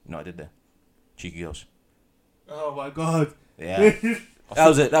us. No, I did that. Cheeky girls. Oh my god. Yeah.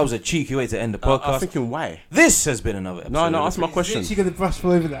 that was a cheeky way to end the I'm podcast. thinking why? This has been another episode. No, of answer my question. She's gonna brush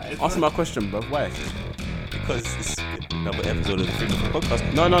all over that. Answer my question, bro. Why? Because this has been another episode of the Freedom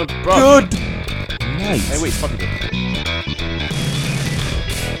Podcast. No, bro. Good night. Hey, wait, fuck it.